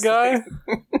carpet guy?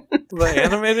 The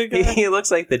animated guy? He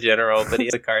looks like the general, but he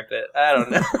has a carpet. I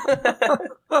don't know.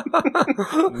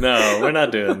 No, we're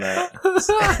not doing that.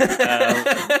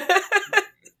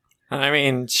 I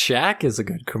mean, Shaq is a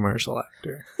good commercial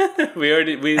actor. We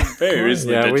very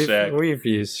recently did Shaq. We've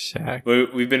used Shaq.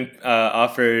 We've been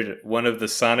offered one of the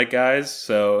Sonic guys,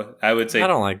 so I would say I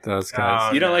don't like those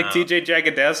guys. you don't like TJ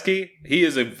Jagodowski? He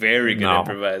is a very good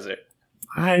improviser.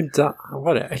 I don't.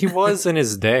 What he was in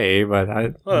his day, but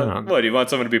I. Well, what, do you want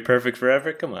someone to be perfect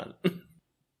forever? Come on.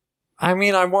 I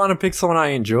mean, I want to pick someone I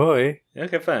enjoy,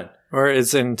 Okay, fine. or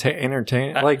is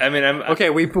entertaining. Like, I mean, okay,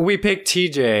 we picked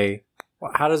TJ.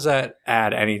 How does that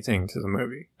add anything to the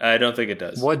movie? I don't think it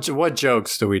does. What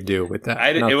jokes do we do with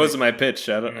that? It wasn't my pitch.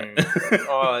 I don't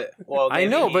know. Well, I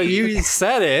know, but you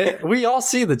said it. We all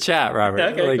see the chat, Robert.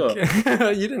 Okay, cool.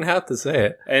 You didn't have to say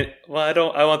it. And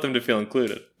I want them to feel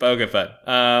included. But okay,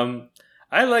 fine.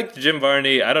 I liked Jim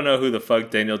Varney. I don't know who the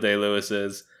fuck Daniel Day-Lewis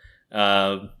is,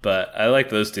 but I like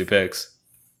those two picks.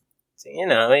 You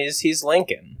know, he's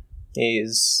Lincoln.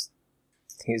 He's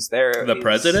there. The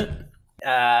president?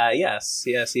 Yes,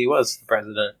 he was the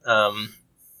president.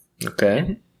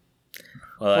 Okay.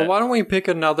 Well, why don't we pick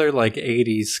another like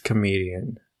 80s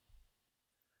comedian?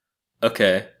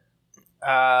 Okay.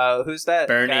 Who's that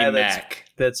Bernie guy Mac.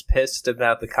 that's pissed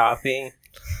about the coffee?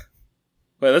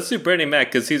 Well, let's do Bernie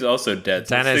Mac because he's also dead.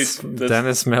 So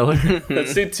Dennis Miller.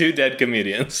 Let's do two dead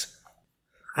comedians.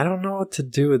 I don't know what to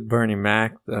do with Bernie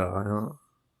Mac though.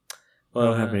 I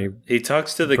don't have any. He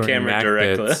talks to the Bernie camera Mac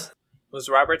directly. bits. Was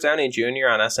Robert Downey Jr.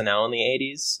 on SNL in the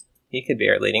 80s? He could be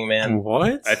our leading man.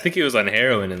 What? I think he was on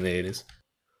heroin in the 80s.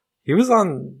 He was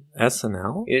on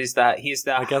SNL. He's the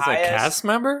Like as a highest cast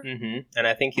member. and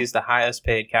I think he's the highest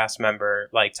paid cast member.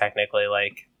 Like technically,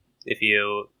 like if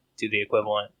you do the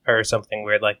equivalent or something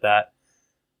weird like that.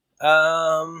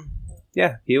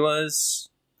 Yeah, he was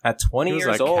at 20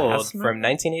 years old from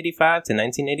 1985 to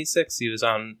 1986. He was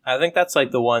on. I think that's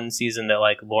like the one season that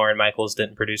like Lorne Michaels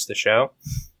didn't produce the show.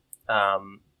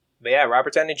 But yeah,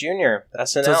 Robert Downey Jr.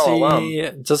 SNL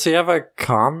alum. Does he have a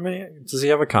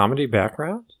comedy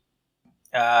background?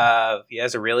 He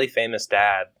has a really famous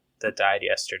dad that died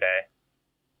yesterday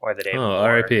or the day before.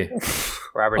 R.I.P.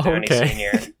 Robert Downey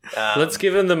Sr. Let's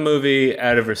give him the movie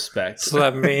out of respect. So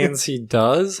that means he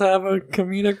does have a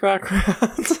comedic background.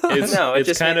 It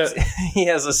just kind of he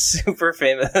has a super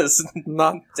famous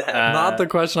not the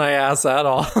question I asked at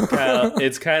all. Kyle,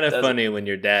 it's kind of funny when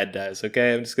your dad dies.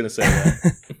 Okay, I'm just gonna say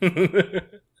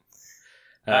that.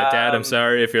 Dad, I'm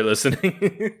sorry if you're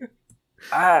listening.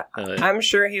 I'm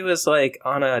sure he was like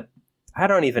on a. I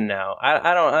don't even know.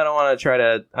 I don't want to try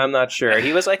to. I'm not sure.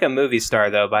 He was like a movie star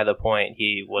though. By the point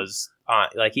he was on,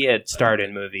 like he had starred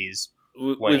in movies.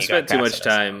 We've spent too much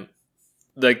time.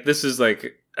 Like this is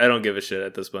like I don't give a shit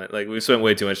at this point. Like we've spent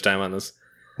way too much time on this.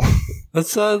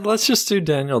 Let's just do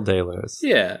Daniel Day-Lewis.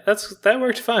 Yeah, that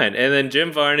worked fine. And then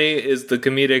Jim Varney is the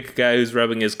comedic guy who's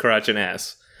rubbing his crotch and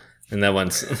ass. And that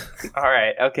one's all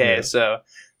right. Okay, yeah. So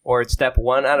or step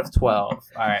 1 out of 12.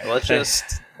 All right, let's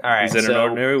just. All right, he's in an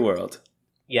ordinary world.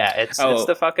 Yeah, it's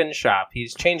the fucking shop.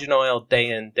 He's changing oil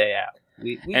day in, day out.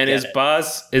 And his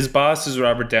boss is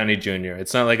Robert Downey Jr.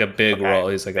 It's not like a big role.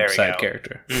 He's like a side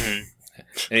character. Mm-hmm.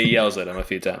 And he yells at him a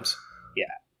few times. Yeah,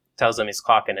 tells him he's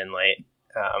clocking in late.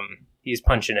 He's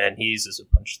punching in. He uses a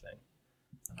punch thing.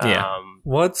 Yeah.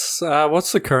 What's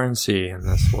the currency in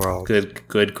this world?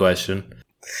 Good question.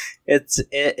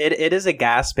 It is a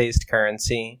gas based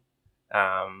currency.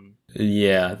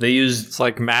 Yeah, they use. It's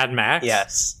like Mad Max.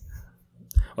 Yes.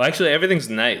 Well, actually, everything's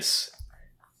nice.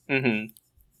 Mm-hmm.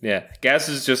 Yeah, gas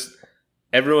is just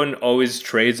everyone always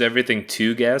trades everything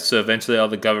to gas. So eventually, all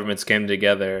the governments came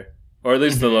together, or at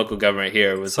least the local government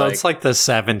here was. So it's like the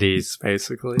 70s,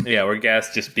 basically. Yeah, where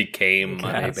gas just became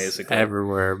money, basically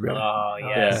everywhere. Babe. Oh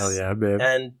yes, hell yeah, babe.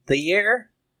 And the year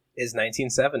is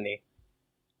 1970.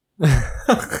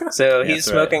 So he's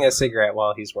smoking a cigarette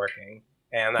while he's working.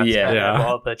 And that's kind of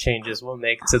all the changes we'll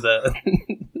make to the...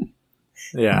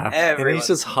 And he's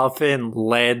just huffing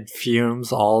lead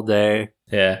fumes all day.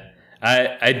 Yeah.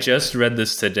 I just read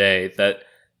this today that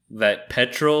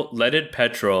leaded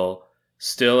petrol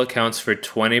still accounts for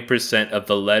 20% of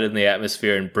the lead in the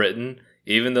atmosphere in Britain,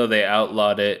 even though they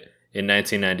outlawed it in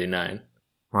 1999.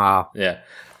 Wow. Yeah.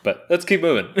 But let's keep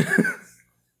moving.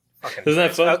 Isn't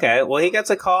that fun? Okay, well, he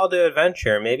gets a call to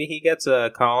adventure. Maybe he gets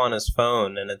a call on his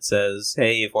phone and it says,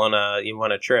 "Hey, you want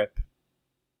a trip?"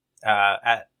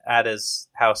 At his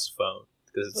house phone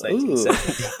because it's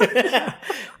 1970.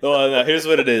 Well, no, here's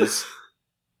what it is.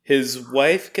 His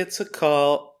wife gets a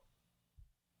call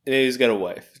He's got a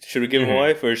wife. Should we give him a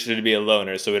wife, or should he be a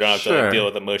loner so we don't have to like, deal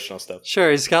with emotional stuff?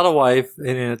 Sure, he's got a wife, and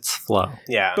it's Flo.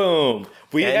 Yeah. Boom.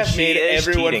 We And have she made is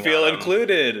everyone cheating feel on him.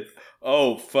 included.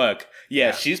 Oh, fuck.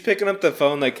 Yeah, she's picking up the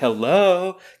phone like,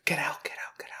 hello, get out, get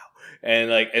out, get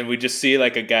out. And we just see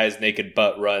like a guy's naked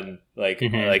butt run like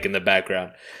in the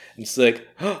background. And it's like,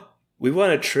 oh, we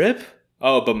want a trip?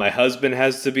 Oh, but my husband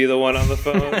has to be the one on the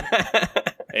phone.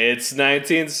 It's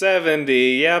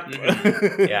 1970. Yep.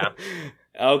 Yeah.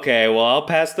 Okay, well, I'll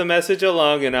pass the message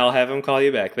along and I'll have him call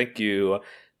you back. Thank you.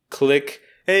 Click.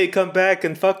 Hey, come back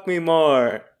and fuck me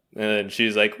more. And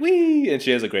she's like, wee, and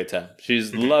she has a great time.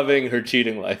 She's loving her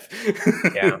cheating life.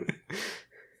 Yeah.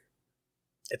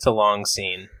 It's a long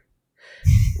scene.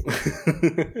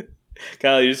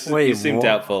 Kyle, you seem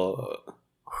doubtful.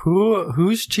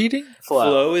 Who's cheating?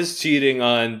 Flo is cheating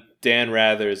on Dan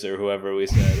Rathers or whoever we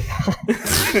said.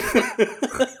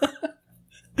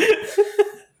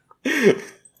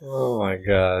 Oh my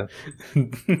god.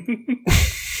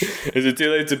 Is it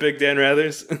too late to pick Dan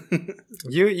Rathers?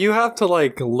 You have to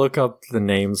like look up the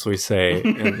names we say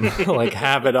and like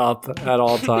have it up at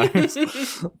all times.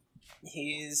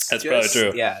 That's probably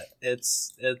true. Yeah,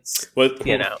 it's What?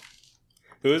 you know.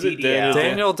 Who is it? DDL.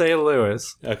 Daniel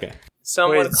Day-Lewis. Okay.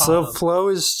 Someone Wait, call so him Flo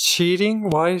is cheating?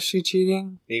 Why is she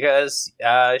cheating? because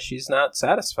she's not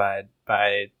satisfied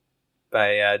by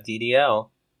DDL.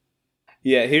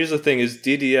 Yeah, here's the thing: is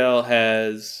DDL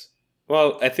has.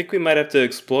 Well, I think we might have to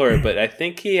explore it, but I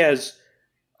think he has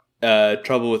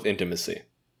trouble with intimacy.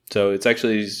 So it's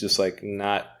actually he's just like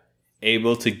not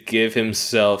able to give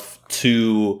himself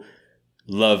to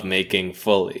lovemaking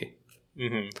fully.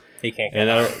 Mm-hmm. He can't. And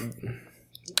I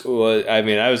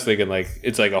was thinking like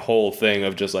it's like a whole thing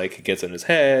of just like it gets in his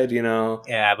head, you know.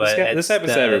 Yeah, but this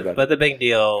happens to everybody. But the big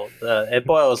deal, it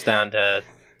boils down to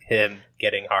him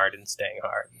getting hard and staying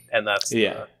hard, and that's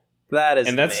the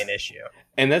main issue.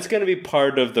 And that's going to be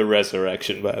part of the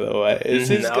resurrection, by the way. Is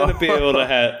he's going to be able to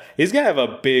have? He's going to have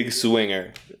a big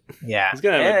swinger. Yeah, he's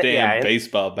going to have a damn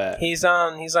baseball bat. He's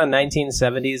on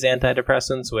 1970s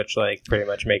antidepressants, which like pretty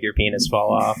much make your penis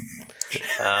fall off,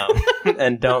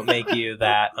 and don't make you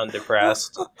that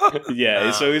undepressed.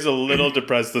 Yeah, so he's a little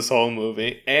depressed this whole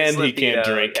movie, and he can't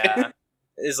drink. Yeah.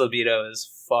 His libido is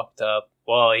fucked up.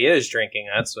 Well, he is drinking.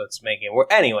 That's what's making it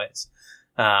work. Anyways,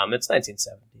 it's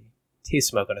 1970. He's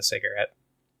smoking a cigarette.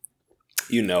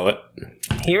 You know it.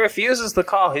 He refuses the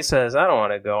call. He says, I don't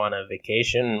want to go on a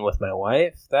vacation with my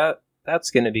wife.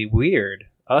 That's going to be weird.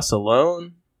 Us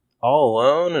alone? All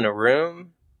alone in a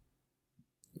room?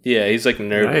 Yeah, he's like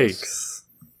nervous. Yikes.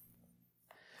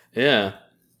 Yeah.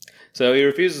 So he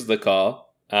refuses the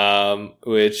call,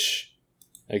 which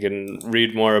I can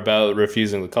read more about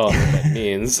refusing the call and what that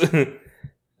means.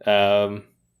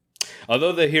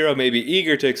 Although the hero may be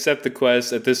eager to accept the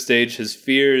quest, at this stage he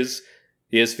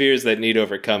has fears that need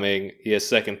overcoming. He has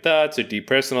second thoughts or deep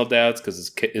personal doubts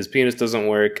because his penis doesn't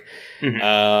work.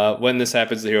 Mm-hmm. When this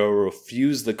happens, the hero will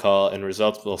refuse the call and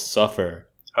results will suffer.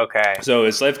 Okay. So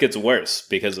his life gets worse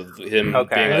because of him being like...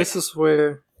 This is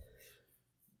where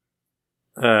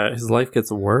his life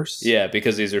gets worse? Yeah,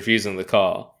 because he's refusing the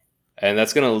call. And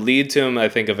that's going to lead to him, I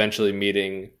think, eventually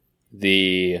meeting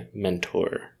the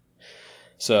mentor.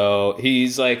 So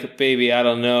he's like, baby, I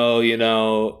don't know, you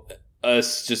know,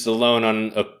 us just alone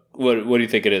on a, what do you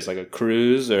think it is? Like a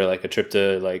cruise or like a trip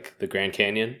to like the Grand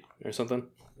Canyon or something?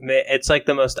 It's like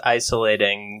the most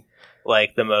isolating,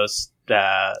 like the most,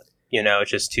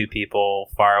 just two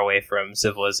people far away from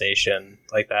civilization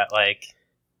like that. Like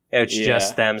it's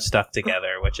just them stuck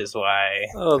together, which is why.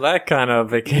 Oh, that kind of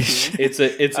vacation. It's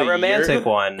a romantic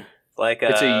one. Like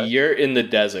it's a yurt in the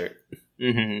desert.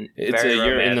 Mm-hmm. It's a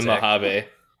yurt in the Mojave.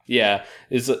 Yeah,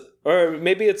 or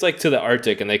maybe it's like to the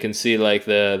Arctic and they can see like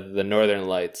the northern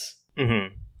lights.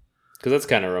 Mm-hmm. Because that's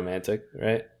kind of romantic,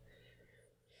 right?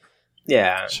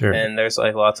 Yeah, sure. And there's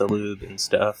like lots of lube and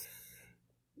stuff.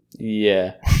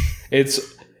 Yeah,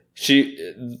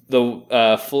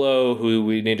 Flo, who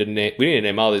we need to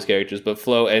name all these characters, but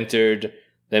Flo entered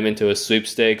them into a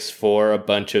sweepstakes for a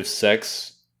bunch of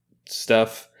sex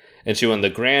stuff. And she won the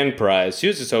grand prize. She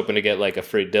was just hoping to get like a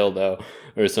free dildo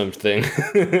or something.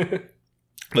 It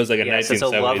was like a 1970s it's a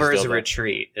lover's dildo.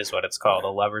 retreat is what it's called, a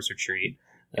lover's retreat.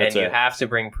 That's and you have to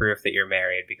bring proof that you're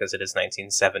married because it is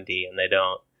 1970 and they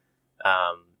don't,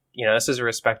 this is a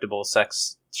respectable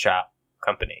sex shop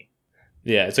company.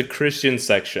 Yeah, it's a Christian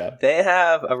sex shop. They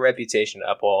have a reputation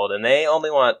to uphold and they only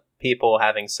want people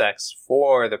having sex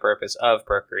for the purpose of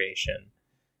procreation.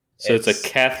 So it's a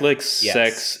Catholic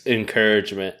sex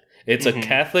encouragement. It's a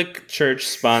Catholic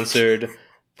church-sponsored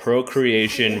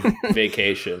procreation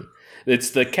vacation.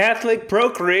 It's the Catholic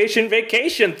Procreation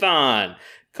Vacation-thon.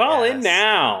 Call in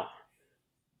now.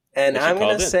 And But she I'm going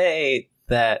called to in. say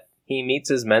that he meets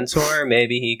his mentor.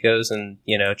 Maybe he goes and,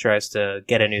 tries to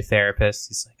get a new therapist.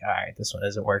 He's like, all right, this one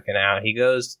isn't working out. He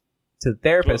goes to the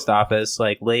therapist office,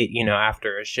 like late,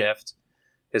 after a shift,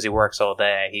 because he works all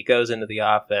day. He goes into the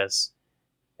office,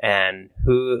 and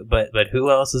who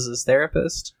else is his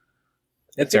therapist?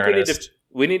 It's Ernest.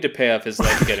 We need to pay off his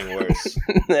life getting worse.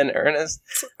 And Ernest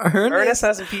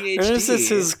has a PhD. Ernest is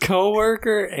his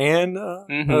coworker and a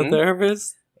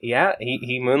therapist. Yeah,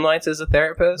 he moonlights as a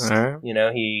therapist. Right.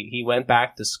 He went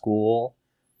back to school,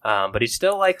 but he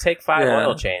still take 5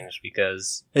 oil change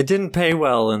because it didn't pay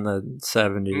well in the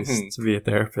 70s to be a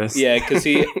therapist. Yeah, because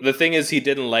the thing is, he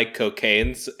didn't like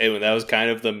cocaine, and that was kind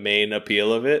of the main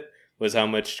appeal of it, was how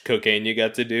much cocaine you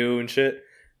got to do and shit.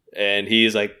 And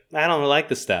he's like, I don't like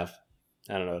the stuff.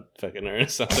 I don't know, fucking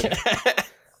Ernest. Something.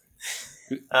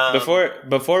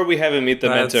 Before we have him meet the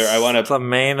mentor, I want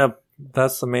to.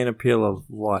 That's the main appeal of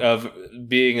what? Of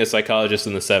being a psychologist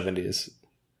in the 70s.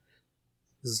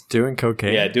 Is doing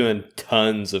cocaine? Yeah, doing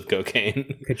tons of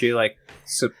cocaine. Could you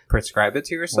prescribe it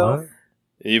to yourself? What?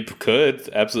 You could,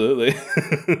 absolutely.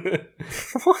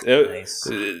 Nice.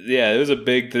 Yeah, it was a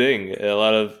big thing.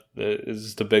 It's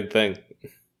just a big thing.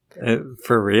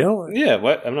 For real? Yeah,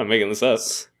 what? I'm not making this up.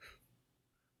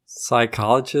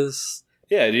 Psychologists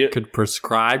could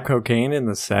prescribe cocaine in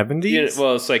the 70s?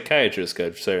 Well, psychiatrists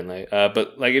could, certainly.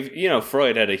 But, if,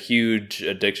 Freud had a huge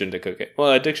addiction to cocaine.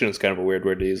 Well, addiction is kind of a weird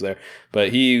word to use there. But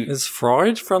Is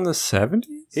Freud from the 70s?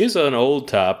 He's an old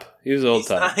top. He's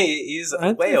He's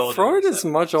way older. Freud is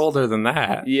much older than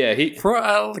that. Yeah,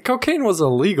 cocaine was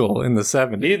illegal in the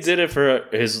 70s. He did it for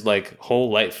his,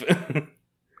 whole life.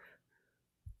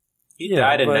 He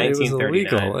died in but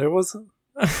 1939. It wasn't.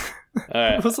 All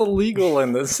right. It was illegal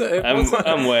in this.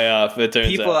 I'm way off, it turns out.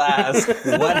 People ask,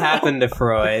 what happened to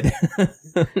Freud?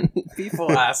 People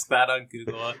ask that on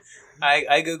Google.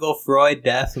 I Google Freud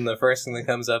death, and the first thing that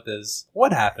comes up is,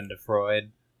 what happened to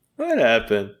Freud? What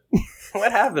happened?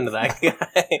 What happened to that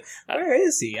guy? Where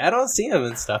is he? I don't see him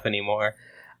and stuff anymore.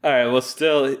 All right, well,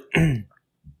 still,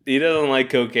 he doesn't like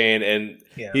cocaine, and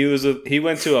he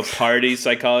went to a party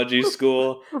psychology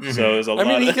school, so it was a lot. I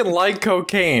mean, he can like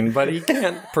cocaine, but he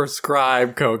can't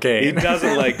prescribe cocaine. He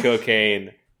doesn't like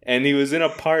cocaine, and he was in a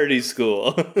party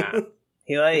school.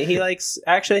 He likes.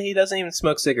 Actually, he doesn't even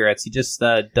smoke cigarettes. He just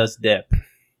does dip.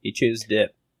 He chews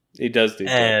dip. He does do,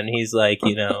 and he's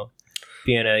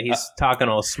he's talking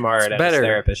all smart at his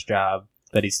therapist job,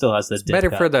 but he still has the dip.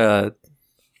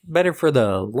 Better for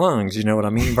the lungs. You know what I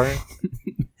mean, Vern?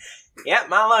 Yeah,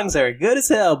 my lungs are good as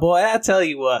hell, boy. I tell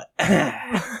you what. All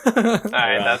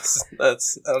right,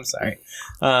 that's. I'm sorry.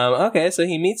 Okay, so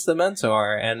he meets the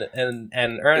mentor, and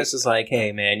Ernest is like,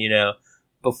 "Hey, man,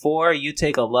 before you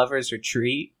take a lover's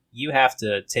retreat, you have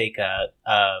to take a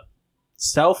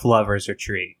self-lover's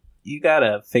retreat. You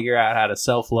gotta figure out how to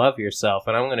self-love yourself,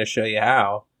 and I'm going to show you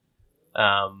how."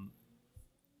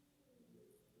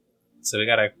 So we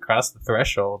gotta cross the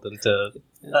threshold into.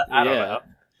 I don't know.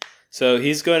 So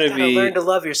he's going to be learn to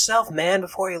love yourself, man,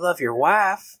 before you love your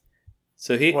wife.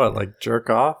 So he jerk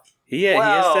off? Yeah, he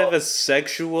has to have a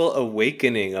sexual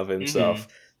awakening of himself.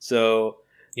 So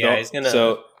he's gonna.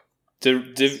 So to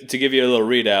give you a little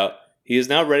readout, he is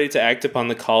now ready to act upon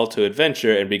the call to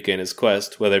adventure and begin his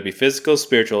quest, whether it be physical,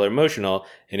 spiritual, or emotional,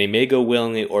 and he may go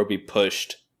willingly or be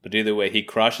pushed. But either way, he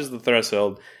crosses the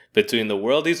threshold between the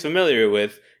world he's familiar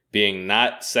with, being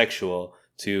not sexual,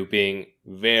 to being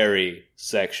very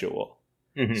sexual.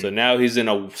 So now he's in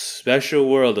a special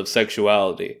world of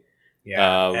sexuality.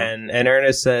 Yeah, and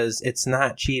Ernest says it's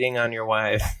not cheating on your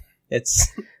wife.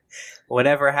 It's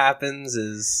whatever happens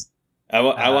is. I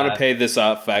want to pay this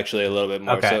off actually a little bit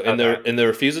more. Okay, so in the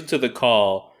refusal to the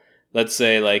call, let's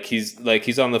say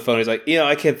he's on the phone. He's like,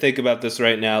 I can't think about this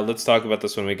right now. Let's talk about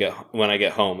this when I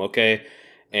get home, okay?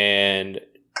 And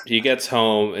he gets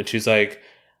home, and she's like,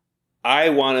 I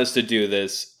want us to do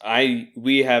this.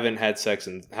 We haven't had sex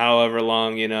in however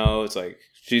long, It's like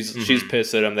she's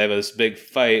pissed at him. They have this big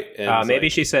fight. And maybe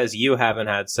she says you haven't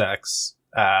had sex.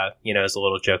 As a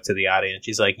little joke to the audience.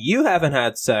 She's like, you haven't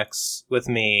had sex with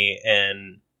me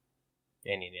in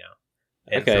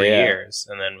 3 years,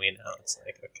 and then we know it's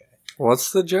like, okay.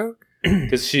 What's the joke?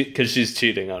 Because she's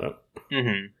cheating on him.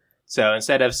 Mm-hmm. So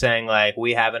instead of saying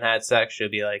we haven't had sex, she'll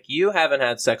be like, you haven't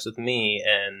had sex with me,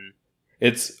 and.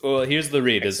 Here's the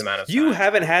read. You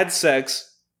haven't had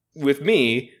sex with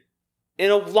me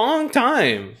in a long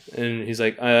time. And he's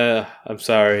like, I'm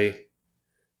sorry.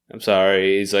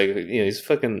 He's like, he's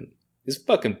fucking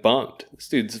bummed. This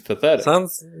dude's pathetic.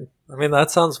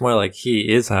 That sounds more like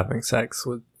he is having sex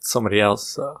with somebody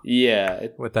else Yeah,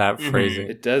 with that phrasing.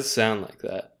 it does sound like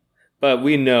that. But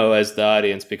we know as the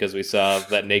audience, because we saw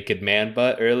that naked man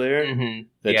butt earlier,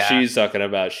 that she's talking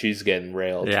about she's getting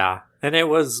railed. Yeah. And it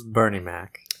was Bernie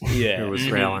Mac Yeah. who was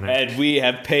railing her. And we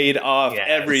have paid off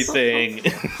everything.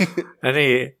 And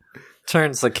he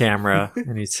turns the camera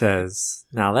and he says,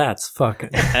 now that's fucking.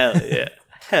 Hell yeah.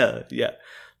 Hell yeah.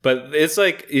 But it's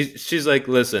like, she's like,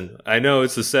 listen, I know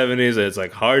it's the 70s and it's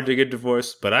like hard to get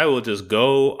divorced, but I will just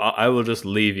go, I will just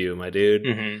leave you, my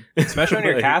dude. Especially when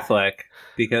you're Catholic,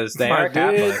 because they are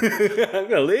Catholic. I'm going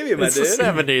to leave you, my It's dude. the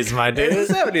 70s, my dude. It's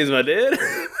the 70s, my dude.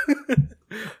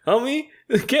 Homie,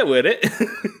 get with it.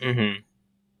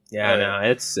 Yeah, no,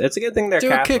 it's a good thing they're Do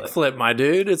Catholic. a kickflip, my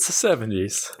dude. It's the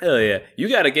 70s. Hell yeah. You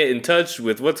got to get in touch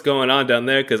with what's going on down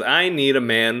there because I need a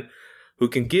man who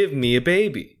can give me a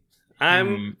baby.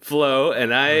 I'm Flo,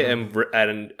 and I am.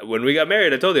 And when we got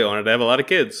married, I told you I wanted to have a lot of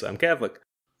kids. I'm Catholic.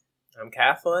 I'm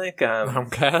Catholic. I'm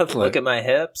Catholic. Look at my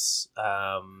hips.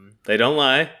 They don't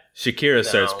lie. Shakira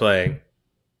starts playing.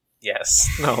 Yes.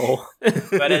 No.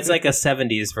 But it's like a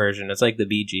 70s version. It's like the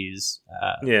Bee Gees.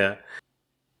 Yeah.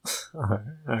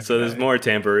 Okay. So there's more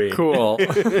tambourine. Cool.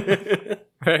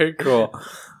 Very cool.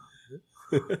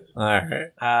 All right.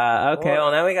 Okay,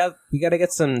 well now we got to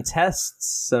get some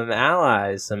tests, some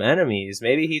allies, some enemies.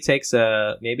 Maybe he takes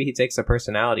a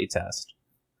personality test.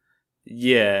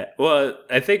 Yeah. Well,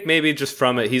 I think maybe just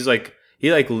from it, he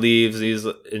leaves.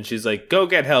 And she's like, "Go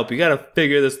get help. You got to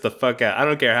figure this the fuck out. I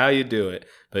don't care how you do it,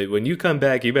 but when you come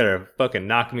back, you better fucking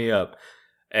knock me up."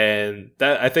 And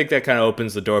I think that kind of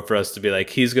opens the door for us to be like,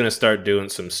 he's gonna start doing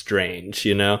some strange,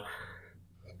 you know?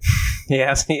 He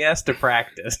has to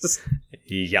practice.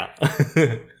 Yeah.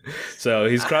 So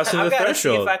he's crossing the I've got to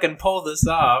threshold. see if I can pull this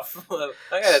off.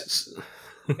 I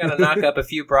gotta knock up a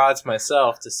few broads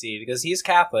myself to see, because he's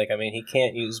Catholic. I mean, he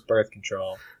can't use birth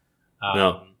control.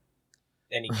 No.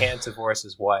 And he can't divorce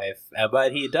his wife.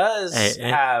 But he does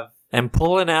have... And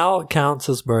pulling out counts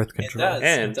as birth control.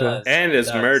 And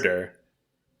as murder.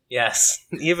 Yes.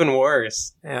 Even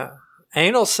worse. Yeah.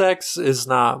 Anal sex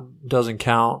doesn't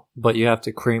count, but you have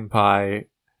to cream pie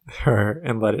her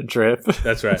and let it drip.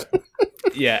 That's right.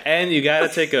 Yeah, and you gotta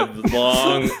take a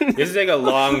long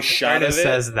shot Ernest of it.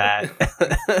 says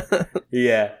that.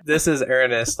 Yeah. This is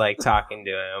Ernest, like, talking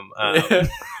to him.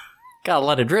 Gotta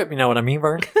let it drip, you know what I mean,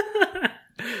 Vern?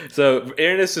 So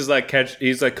Ernest is like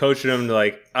he's like coaching him to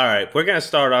like, all right, we're gonna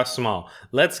start off small.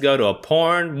 Let's go to a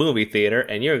porn movie theater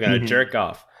and you're gonna jerk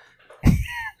off.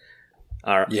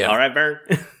 All right, Vern.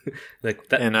 Like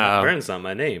that, and Vern's not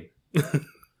my name.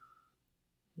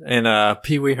 And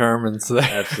Pee Wee Herman's there.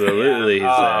 Absolutely.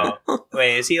 Yeah.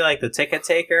 Wait, is he like the ticket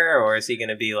taker, or is he going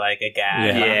to be like a guy?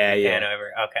 Yeah.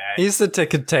 Okay. He's the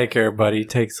ticket taker, but he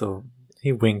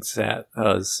winks at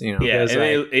us, you know. Yeah, and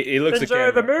like, he looks enjoy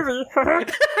at the movie.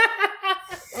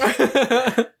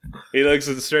 He looks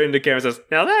straight into the camera and says,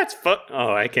 "Now that's fun."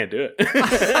 Oh, I can't do it.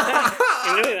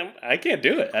 I can't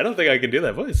do it. I don't think I can do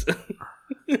that voice.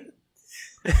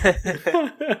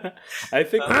 I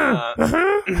think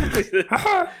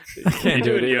Can you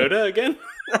do it Yoda again?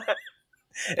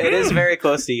 It is very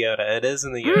close to Yoda. It is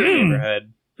in the Yoda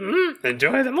neighborhood.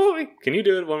 Enjoy the movie. Can you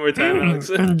do it one more time,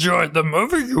 Alex? Enjoy the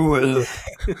movie, you will.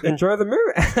 Enjoy the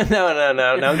movie. No.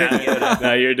 I'm doing Yoda.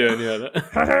 No, you're doing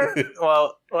Yoda.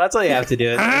 Well, that's all you have to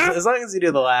do. As long as you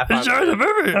do the laugh. Enjoy the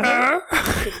movie.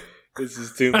 This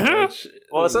is too much.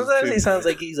 Well, sometimes he sounds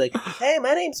like he's like, "Hey,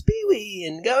 my name's Pee Wee,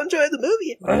 and go enjoy the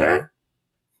movie."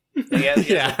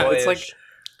 Yeah, it's like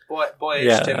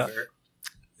boyish timber.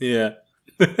 Yeah.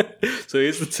 So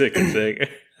he's the ticket taker.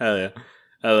 Hell yeah.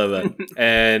 I love that.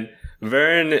 And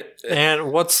Vern.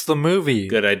 And what's the movie?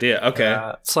 Good idea.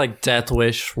 Okay. It's like Death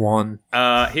Wish 1.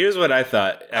 Here's what I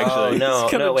thought, actually. No,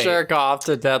 He's gonna wait. jerk off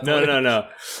to Death Wish. No.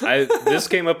 This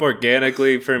came up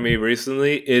organically for me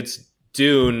recently. It's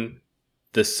Dune,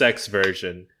 the sex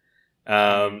version.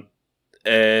 And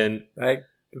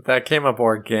That came up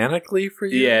organically for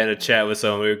you? yeah, in a chat with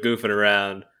someone, we were goofing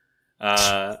around.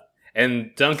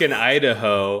 And Duncan,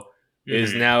 Idaho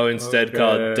is now instead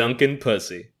called Duncan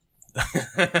Pussy.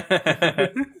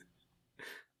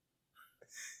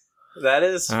 That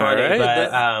is funny,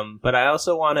 right, but I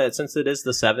also want to, since it is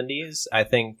the 70s, I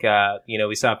think,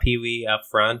 we saw Pee-wee up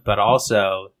front, but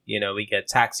also, we get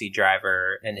Taxi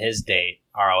Driver and his date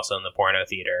are also in the porno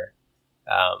theater,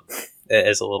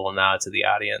 as a little nod to the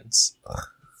audience.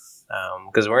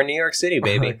 Because we're in New York City,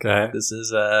 baby. Okay. This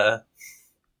is, I'm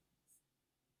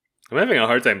having a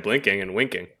hard time blinking and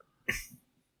winking.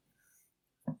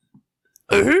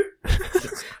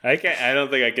 I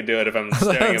don't think I can do it if I'm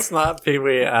staring That's not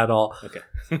Pee-wee at all. Okay.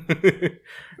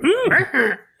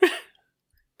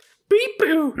 Beep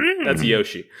boo. That's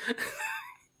Yoshi.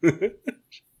 All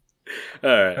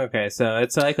right. Okay, so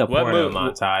it's like a porno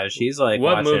montage. He's like,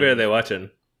 what movie are they watching?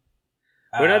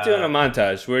 We're not doing a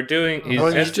montage. We're doing.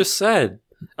 Well, you just said.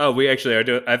 Oh, we actually are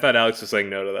doing. I thought Alex was saying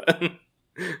no to that.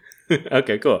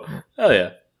 Okay, cool. Oh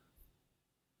yeah.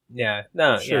 Yeah.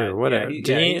 No. Sure. Yeah, whatever. he's watching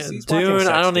Dune. Sex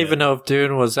I don't Dune. even know if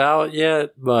Dune was out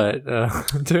yet, but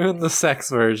Dune the sex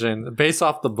version, based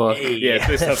off the book. Hey. Yeah, it's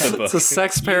based off the book. It's a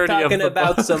sex You parody of talking the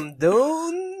about book. some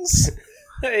dunes?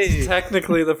 Hey.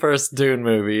 Technically, the first Dune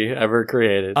movie ever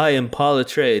created. I am Paul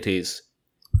Atreides.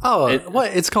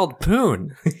 What? It's called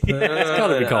Poon. It's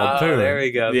gotta be called Poon. There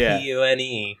we go. Yeah.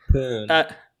 P-U-N-E. Poon.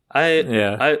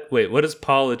 Yeah. Wait. What is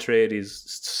Paul Atreides'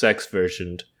 sex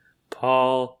version?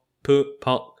 Paul. I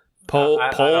don't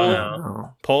know.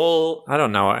 Oh. Paul. I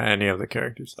don't know any of the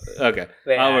characters. Okay,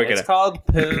 Yeah, I'll work it it's out. called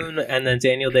Poon, and then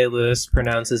Daniel Day-Lewis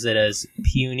pronounces it as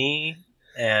puny,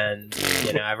 and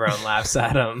everyone laughs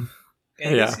at him.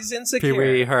 And Yeah. he's Pee insecure.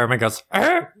 Wee Herman goes.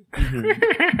 "Ah!"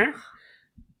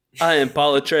 I am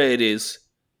Paul Atreides.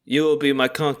 You will be my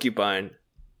concubine.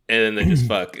 And then they just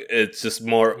fuck. It's just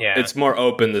more. Yeah. It's more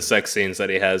open the sex scenes that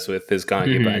he has with his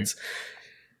concubines.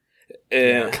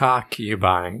 Cock you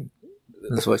buying.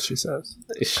 That's what she says.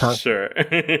 Sure.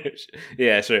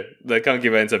 Yeah, sure. The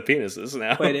concubines have penises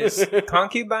now. Wait, is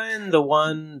concubine the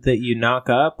one that you knock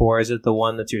up, or is it the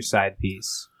one that's your side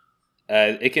piece?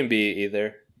 It can be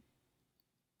either.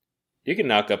 You can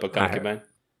knock up a concubine.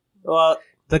 Well,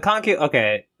 the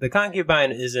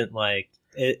concubine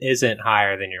isn't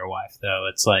higher than your wife, though.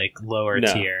 It's like lower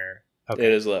No. tier. Okay,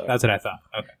 It is low. that's what I thought.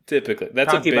 Okay, Typically,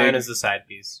 that's concubine a big. is the side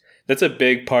piece. That's a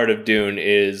big part of Dune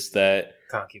is that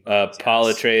Concubine. Paul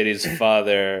Atreides'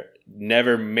 father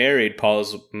never married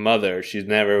Paul's mother. She's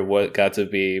never got to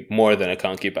be more than a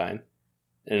concubine,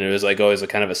 and it was like always a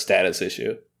kind of a status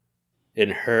issue. In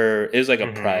her, it was like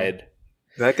a pride.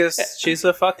 Because she's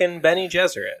a fucking Bene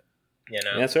Gesserit.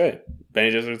 That's right.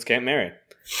 Bene Gesserits can't marry.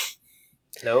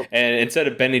 Nope. And instead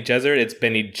of Bene Gesserit, it's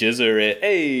Bene Gesserit.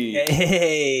 Hey!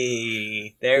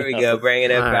 Hey, there we go,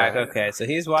 bringing it back. Alright. Okay, so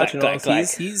he's watching Clack, all. clack,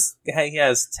 He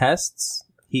has tests.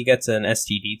 He gets an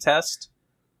STD test.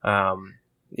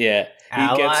 Yeah.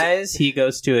 Allies. He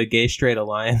goes to a gay straight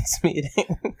alliance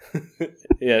meeting.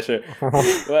 Yeah, sure.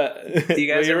 Well, Do you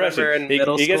guys you're remember Russian. in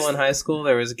middle He school gets- and high school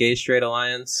there was a gay straight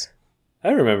alliance? I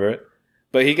remember it.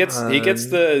 But he gets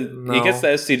the no.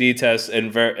 STD test,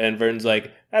 and Vern's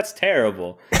like, "That's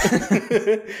terrible.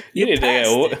 You need passed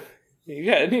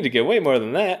to need to get way more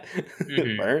than that,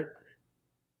 Mhm. Vern."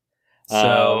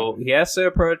 So he has to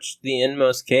approach the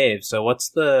inmost cave. So what's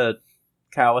the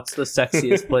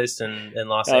sexiest place in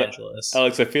Los Angeles?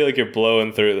 Alex, I feel like you're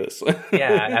blowing through this.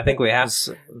 Yeah, I think we have.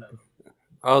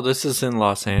 Oh, this is in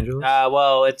Los Angeles?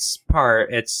 Well, it's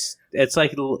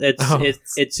like Oh.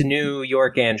 it's New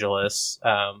York Angeles.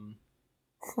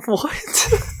 What?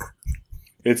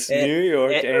 It's It- New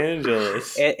York, it-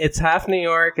 Angeles. It's half New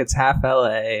York. It's half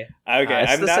L.A. Okay,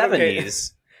 It's I'm the not okay.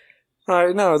 70s. All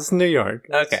right, no, it's New York.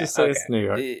 Let's Okay, just say okay. it's New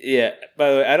York. Yeah.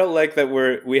 By the way, I don't like that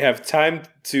we have time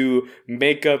to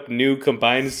make up new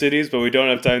combined cities, but we don't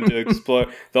have time to explore.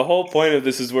 The whole point of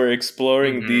this is we're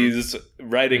exploring Mhm. these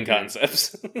writing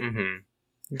concepts. Mm-hmm.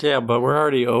 Yeah, but we're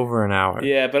already over an hour.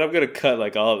 Yeah, but I'm gonna cut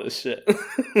like all this shit.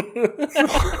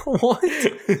 What?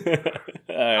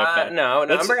 All right, fine. No,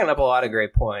 Let's- I'm bringing up a lot of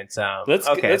great points. Let's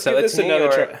okay, let's so give it's this New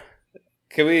another York. try.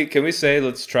 Can we say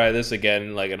let's try this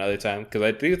again like another time? Because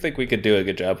I do think we could do a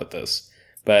good job with this.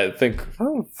 But I think I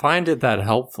don't find it that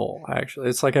helpful, actually.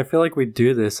 It's like I feel like we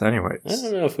do this anyways. I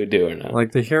don't know if we do or not.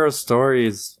 Like the hero story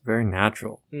is very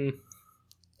natural.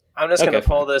 I'm just going to Okay,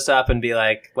 pull this up and be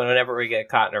like, whenever we get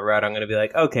caught in a rut, I'm going to be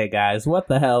like, okay, guys, what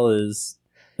the hell is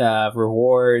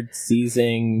reward,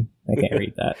 seizing? I can't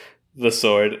read that. The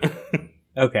sword.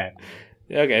 Okay.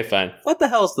 Okay, fine. What the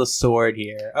hell's the sword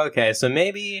here? Okay, so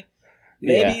maybe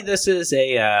Yeah. this is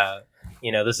a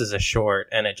this is a short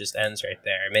and it just ends right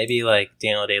there. Maybe like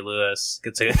Daniel Day-Lewis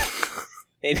gets a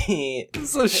maybe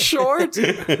It's a short.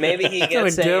 maybe he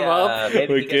gets Gonna give up? maybe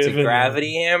he We're gets a giving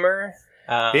gravity hammer.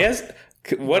 He has.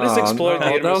 What is exploring the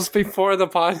that innermost? was before the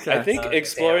podcast. I think Okay,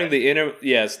 exploring damn the inner.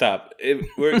 Yeah, stop.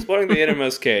 We're exploring the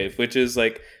innermost cave, which is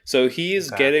like. So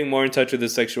he's Okay. getting more in touch with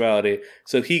his sexuality.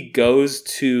 So he goes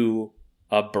to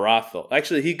a brothel.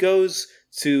 Actually, he goes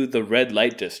to the red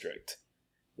light district.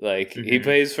 Like he Mhm.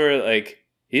 pays for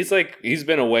he's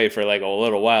been away for like a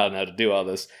little while now to do all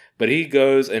this, but he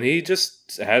goes and he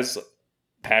just has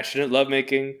passionate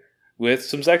lovemaking with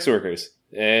some sex workers,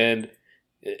 and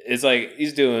it's like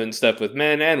he's doing stuff with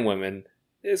men and women.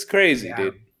 It's crazy, Yeah.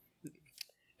 dude.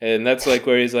 And that's like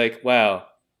where he's like, wow,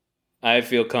 I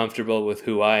feel comfortable with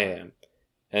who I am.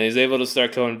 and he's able to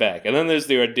start going back. And then there's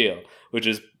the ordeal, which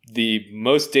is the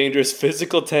most dangerous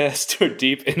physical test or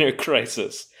deep inner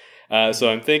crisis. So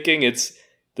I'm thinking it's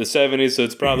the 70s, so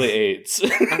it's probably AIDS. I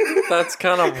think that's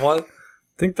kind of what...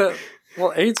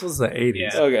 Well, AIDS was the 80s.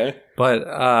 Yeah. Okay. But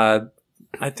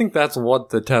I think that's what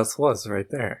the test was right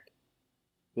there.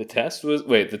 The test was...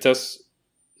 Wait, the test...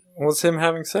 Was him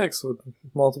having sex with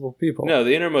multiple people. No,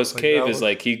 the innermost Like, cave that is was-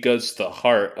 like he goes to the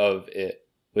heart of it,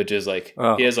 which is like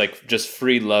he has like just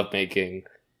free lovemaking,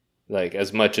 like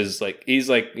as much as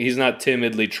he's not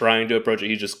timidly trying to approach it.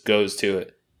 He just goes to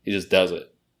it. He just does it.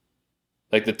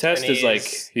 Like the test And is like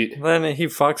Then he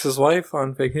fucks his wife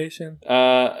on vacation.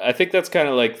 I think that's kind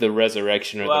of like the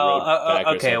resurrection or the road back.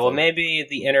 Or okay. Well, something. maybe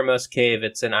the innermost cave.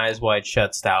 It's an Eyes Wide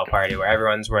Shut style party where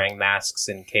everyone's wearing masks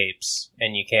and capes,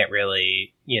 and you can't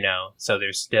really, So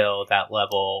there's still that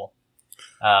level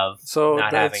of So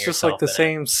not having it's just like the yourself in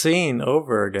same scene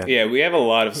over again. Yeah, we have a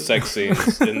lot of sex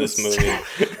scenes in this movie.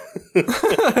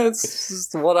 It's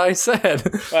just what I said.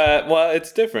 Well,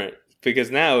 it's different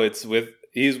because now it's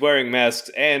he's wearing masks,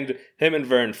 and him and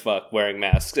Vern fuck wearing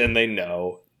masks, and they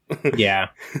know. Yeah.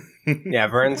 Yeah,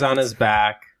 Vern's on his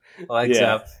back, legs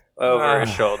Yeah. up over his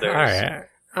shoulders. All right.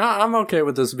 I'm okay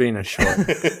with this being a short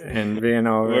and being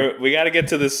over. We got to get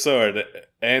to the sword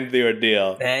and the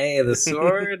ordeal. Hey, the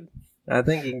sword. I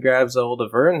think he grabs a hold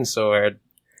of Vern's sword.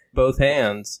 Both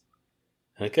hands.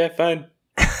 Okay, fine.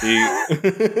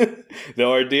 The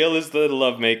ordeal is the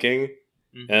lovemaking,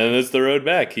 and it's the road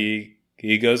back. He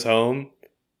goes home.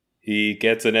 He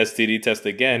gets an STD test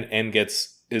again and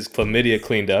gets his chlamydia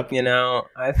cleaned up.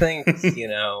 I think,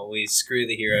 we screw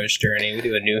the hero's journey. We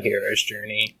do a new hero's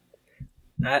journey.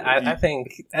 I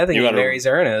think he wanna- marries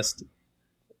Ernest.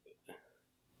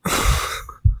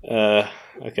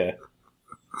 Okay.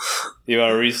 You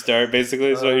want to restart, basically,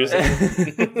 is what you're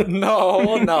saying?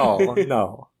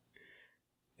 No.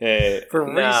 Hey, For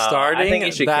No, restarting, I think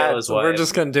he should kill his we're wife.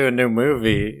 just gonna do a new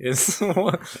movie. Is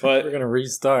what But- we're gonna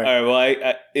restart. all right, well,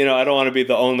 I don't want to be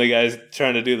the only guy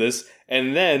trying to do this.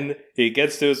 And then he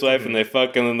gets to his wife and they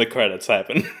fuck, and then the credits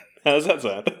happen. How does that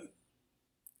sound?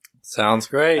 Sounds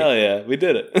great. Hell yeah, we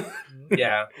did it.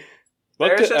 Yeah. What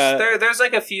There's could- there's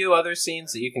like a few other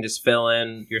scenes that you can just fill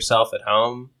in yourself at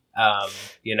home.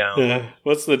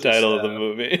 What's the title of the uh,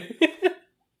 movie?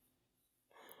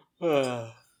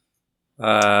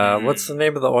 What's the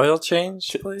name of the oil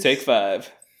change, please? Take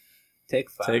 5. Take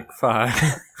 5. Take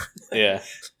 5. Yeah.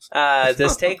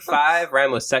 Does Take 5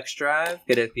 rhyme with sex drive?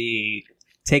 Could it be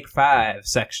Take 5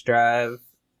 sex drive?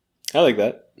 I like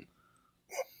that.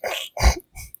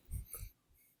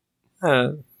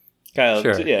 Kyle,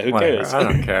 Sure. yeah, who Whatever. cares? I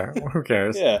don't care. Who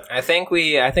cares? Yeah. I think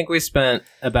we spent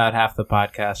about half the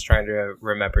podcast trying to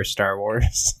remember Star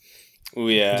Wars.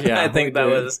 Yeah. Yeah. I think we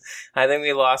did. I think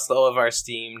we lost all of our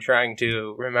steam trying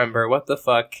to remember what the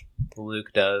fuck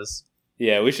Luke does.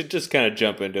 Yeah, we should just kind of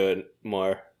jump into it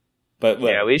more. But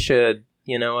Yeah, we should.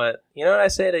 You know what? You know what I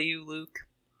say to you, Luke?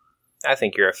 I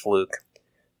think you're a fluke.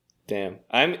 damn.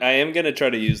 I am going to try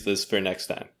to use this for next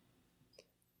time.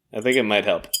 I think it might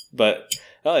help. But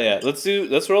oh yeah,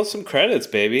 let's roll some credits,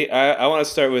 baby. I want to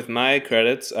start with my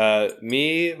credits.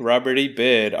 Me, Robert E.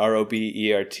 Bid,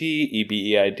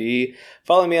 RobertEbeid.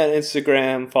 Follow me on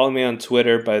Instagram. Follow me on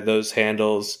Twitter by those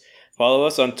handles. Follow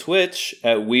us on Twitch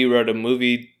at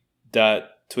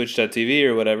WeWroteAMovie.twitch.tv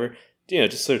or whatever.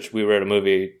 Just search We Wrote a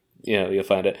Movie. You'll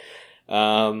find it.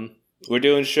 We're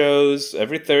doing shows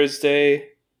every Thursday,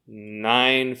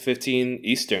 9:15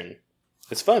 Eastern.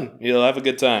 It's fun. You'll have a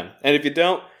good time. And if you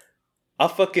don't, I'll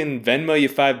fucking Venmo you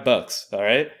 $5. All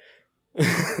right?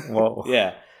 Whoa.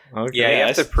 Yeah. Okay. Yeah, you Yeah,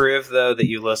 have to prove though that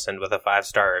you listened with a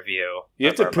 5-star review. You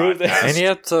have of to our prove that- podcast. And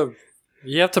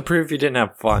you have to prove you didn't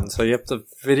have fun. So you have to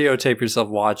videotape yourself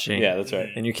watching. Yeah, that's right.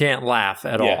 And you can't laugh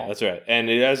at Yeah, all. that's right. And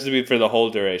it has to be for the whole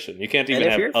duration. You can't And even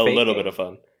if have you're a little faking- bit of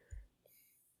fun.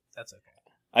 That's okay.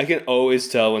 I can always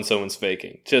tell when someone's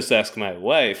faking. Just ask my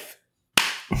wife.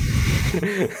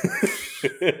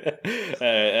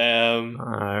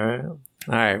 All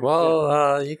right.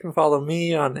 Well, you can follow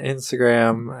me on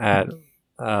Instagram at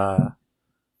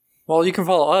you can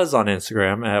follow us on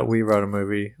Instagram at We Wrote a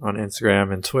Movie on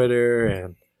Instagram and Twitter,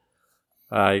 and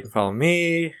you can follow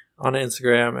me on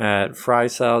Instagram at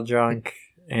FrySaladJunk,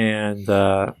 and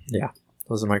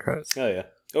those are my credits. Oh yeah.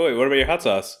 Oh wait, what about your hot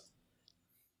sauce?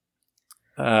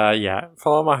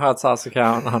 Follow my hot sauce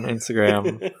account on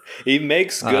Instagram, He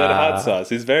makes good hot sauce.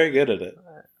 He's very good at it.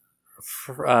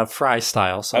 Fry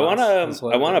style sauce. I want is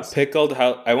what a it is. pickled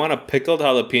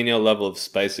jalapeno level of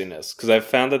spiciness because I've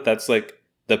found that that's like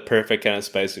the perfect kind of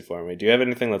spicy for me. Do you have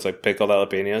anything that's like pickled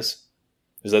jalapenos?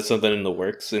 Is that something in the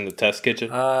works in the test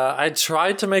kitchen? I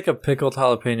tried to make a pickled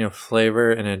jalapeno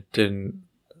flavor, and it didn't.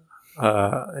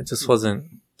 It just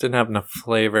didn't have enough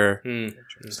flavor.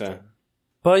 Okay.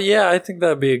 But yeah, I think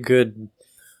that'd be a good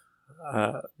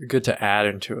to add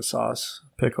into a sauce.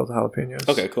 Pickled jalapenos.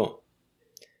 Okay, cool.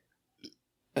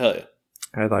 Hell yeah.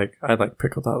 I like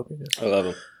pickled jalapenos. I love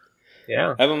them.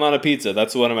 Yeah. Have them on a pizza.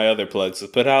 That's one of my other plugs. So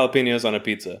put jalapenos on a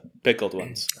pizza. Pickled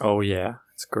ones. Oh yeah,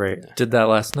 it's great. Did that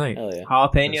last night. Hell yeah.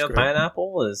 Jalapeno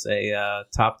pineapple is a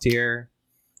top tier.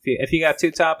 If you got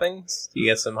 2 toppings, you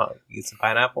get some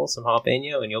pineapple, some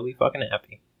jalapeno, and you'll be fucking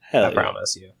happy. Hell I yeah.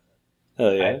 promise you.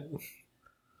 Hell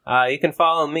yeah. You can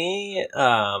follow me.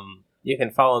 You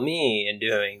can follow me in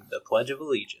doing the Pledge of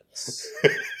Allegiance.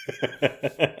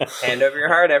 Hand over your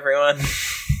heart, everyone.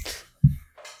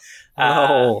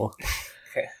 No.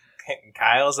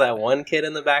 Kyle's that one kid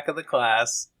in the back of the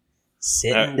class,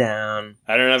 sitting down.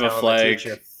 I don't have a telling the flag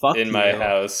teacher, "Fuck in my you."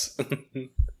 house.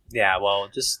 Yeah, well,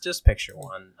 just picture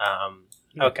one.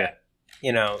 Okay.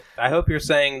 You know, I hope you're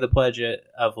saying the Pledge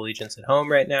of Allegiance at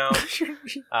home right now.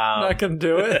 Not gonna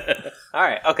do it. All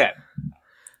right, okay.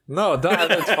 No,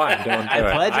 that's fine. Don't do I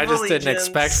it. pledge I just didn't allegiance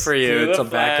expect for you to to the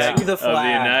back flag out. To the of the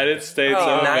flag United States of of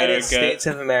the United America States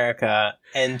of America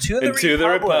and to and to the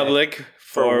republic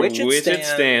for which it stands,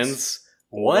 stands,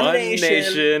 one one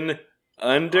nation, nation,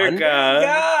 under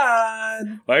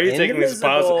God. Why are you taking this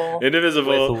pause?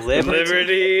 Indivisible, with with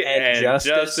liberty and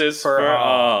justice for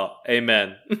all.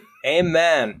 Amen.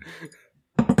 Amen.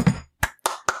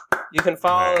 You can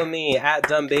follow me at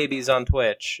Dumb Babies on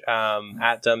Twitch.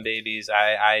 At Dumb Babies,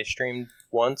 I streamed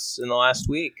once in the last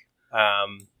week.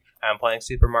 I'm playing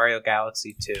Super Mario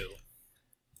Galaxy 2.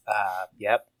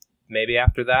 Yep. Maybe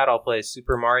after that I'll play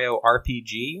Super Mario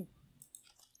RPG,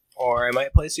 or I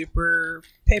might play Super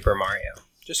Paper Mario.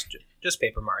 Just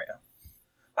Paper Mario.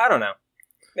 I don't know.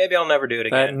 Maybe I'll never do it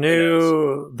again.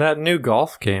 That new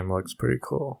golf game looks pretty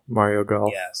cool. Mario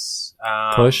Golf. Yes.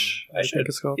 Push. I should. think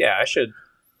it's called. Yeah, I should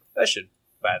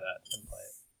buy that and play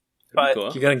it. But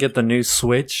Cool. You gotta get the new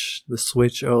Switch. The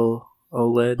Switch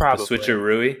OLED. Probably. The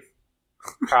switcheroo.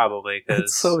 Probably It's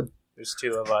because so. there's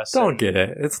 2 of us. Don't and- get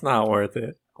it. It's not worth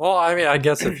it. Well, I mean, I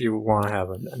guess if you want to have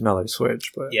another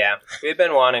Switch, but Yeah, we've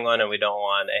been wanting one, and we don't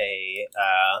want a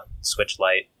Switch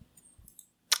Lite.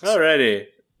 Alrighty.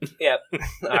 Yep.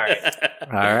 All right.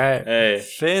 all right. Hey,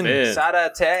 Finn.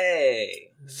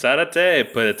 Sarate.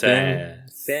 Sarate, put it.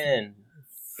 Finn.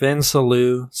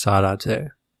 Salu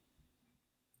Sarate.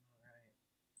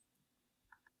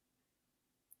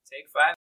 Take 5.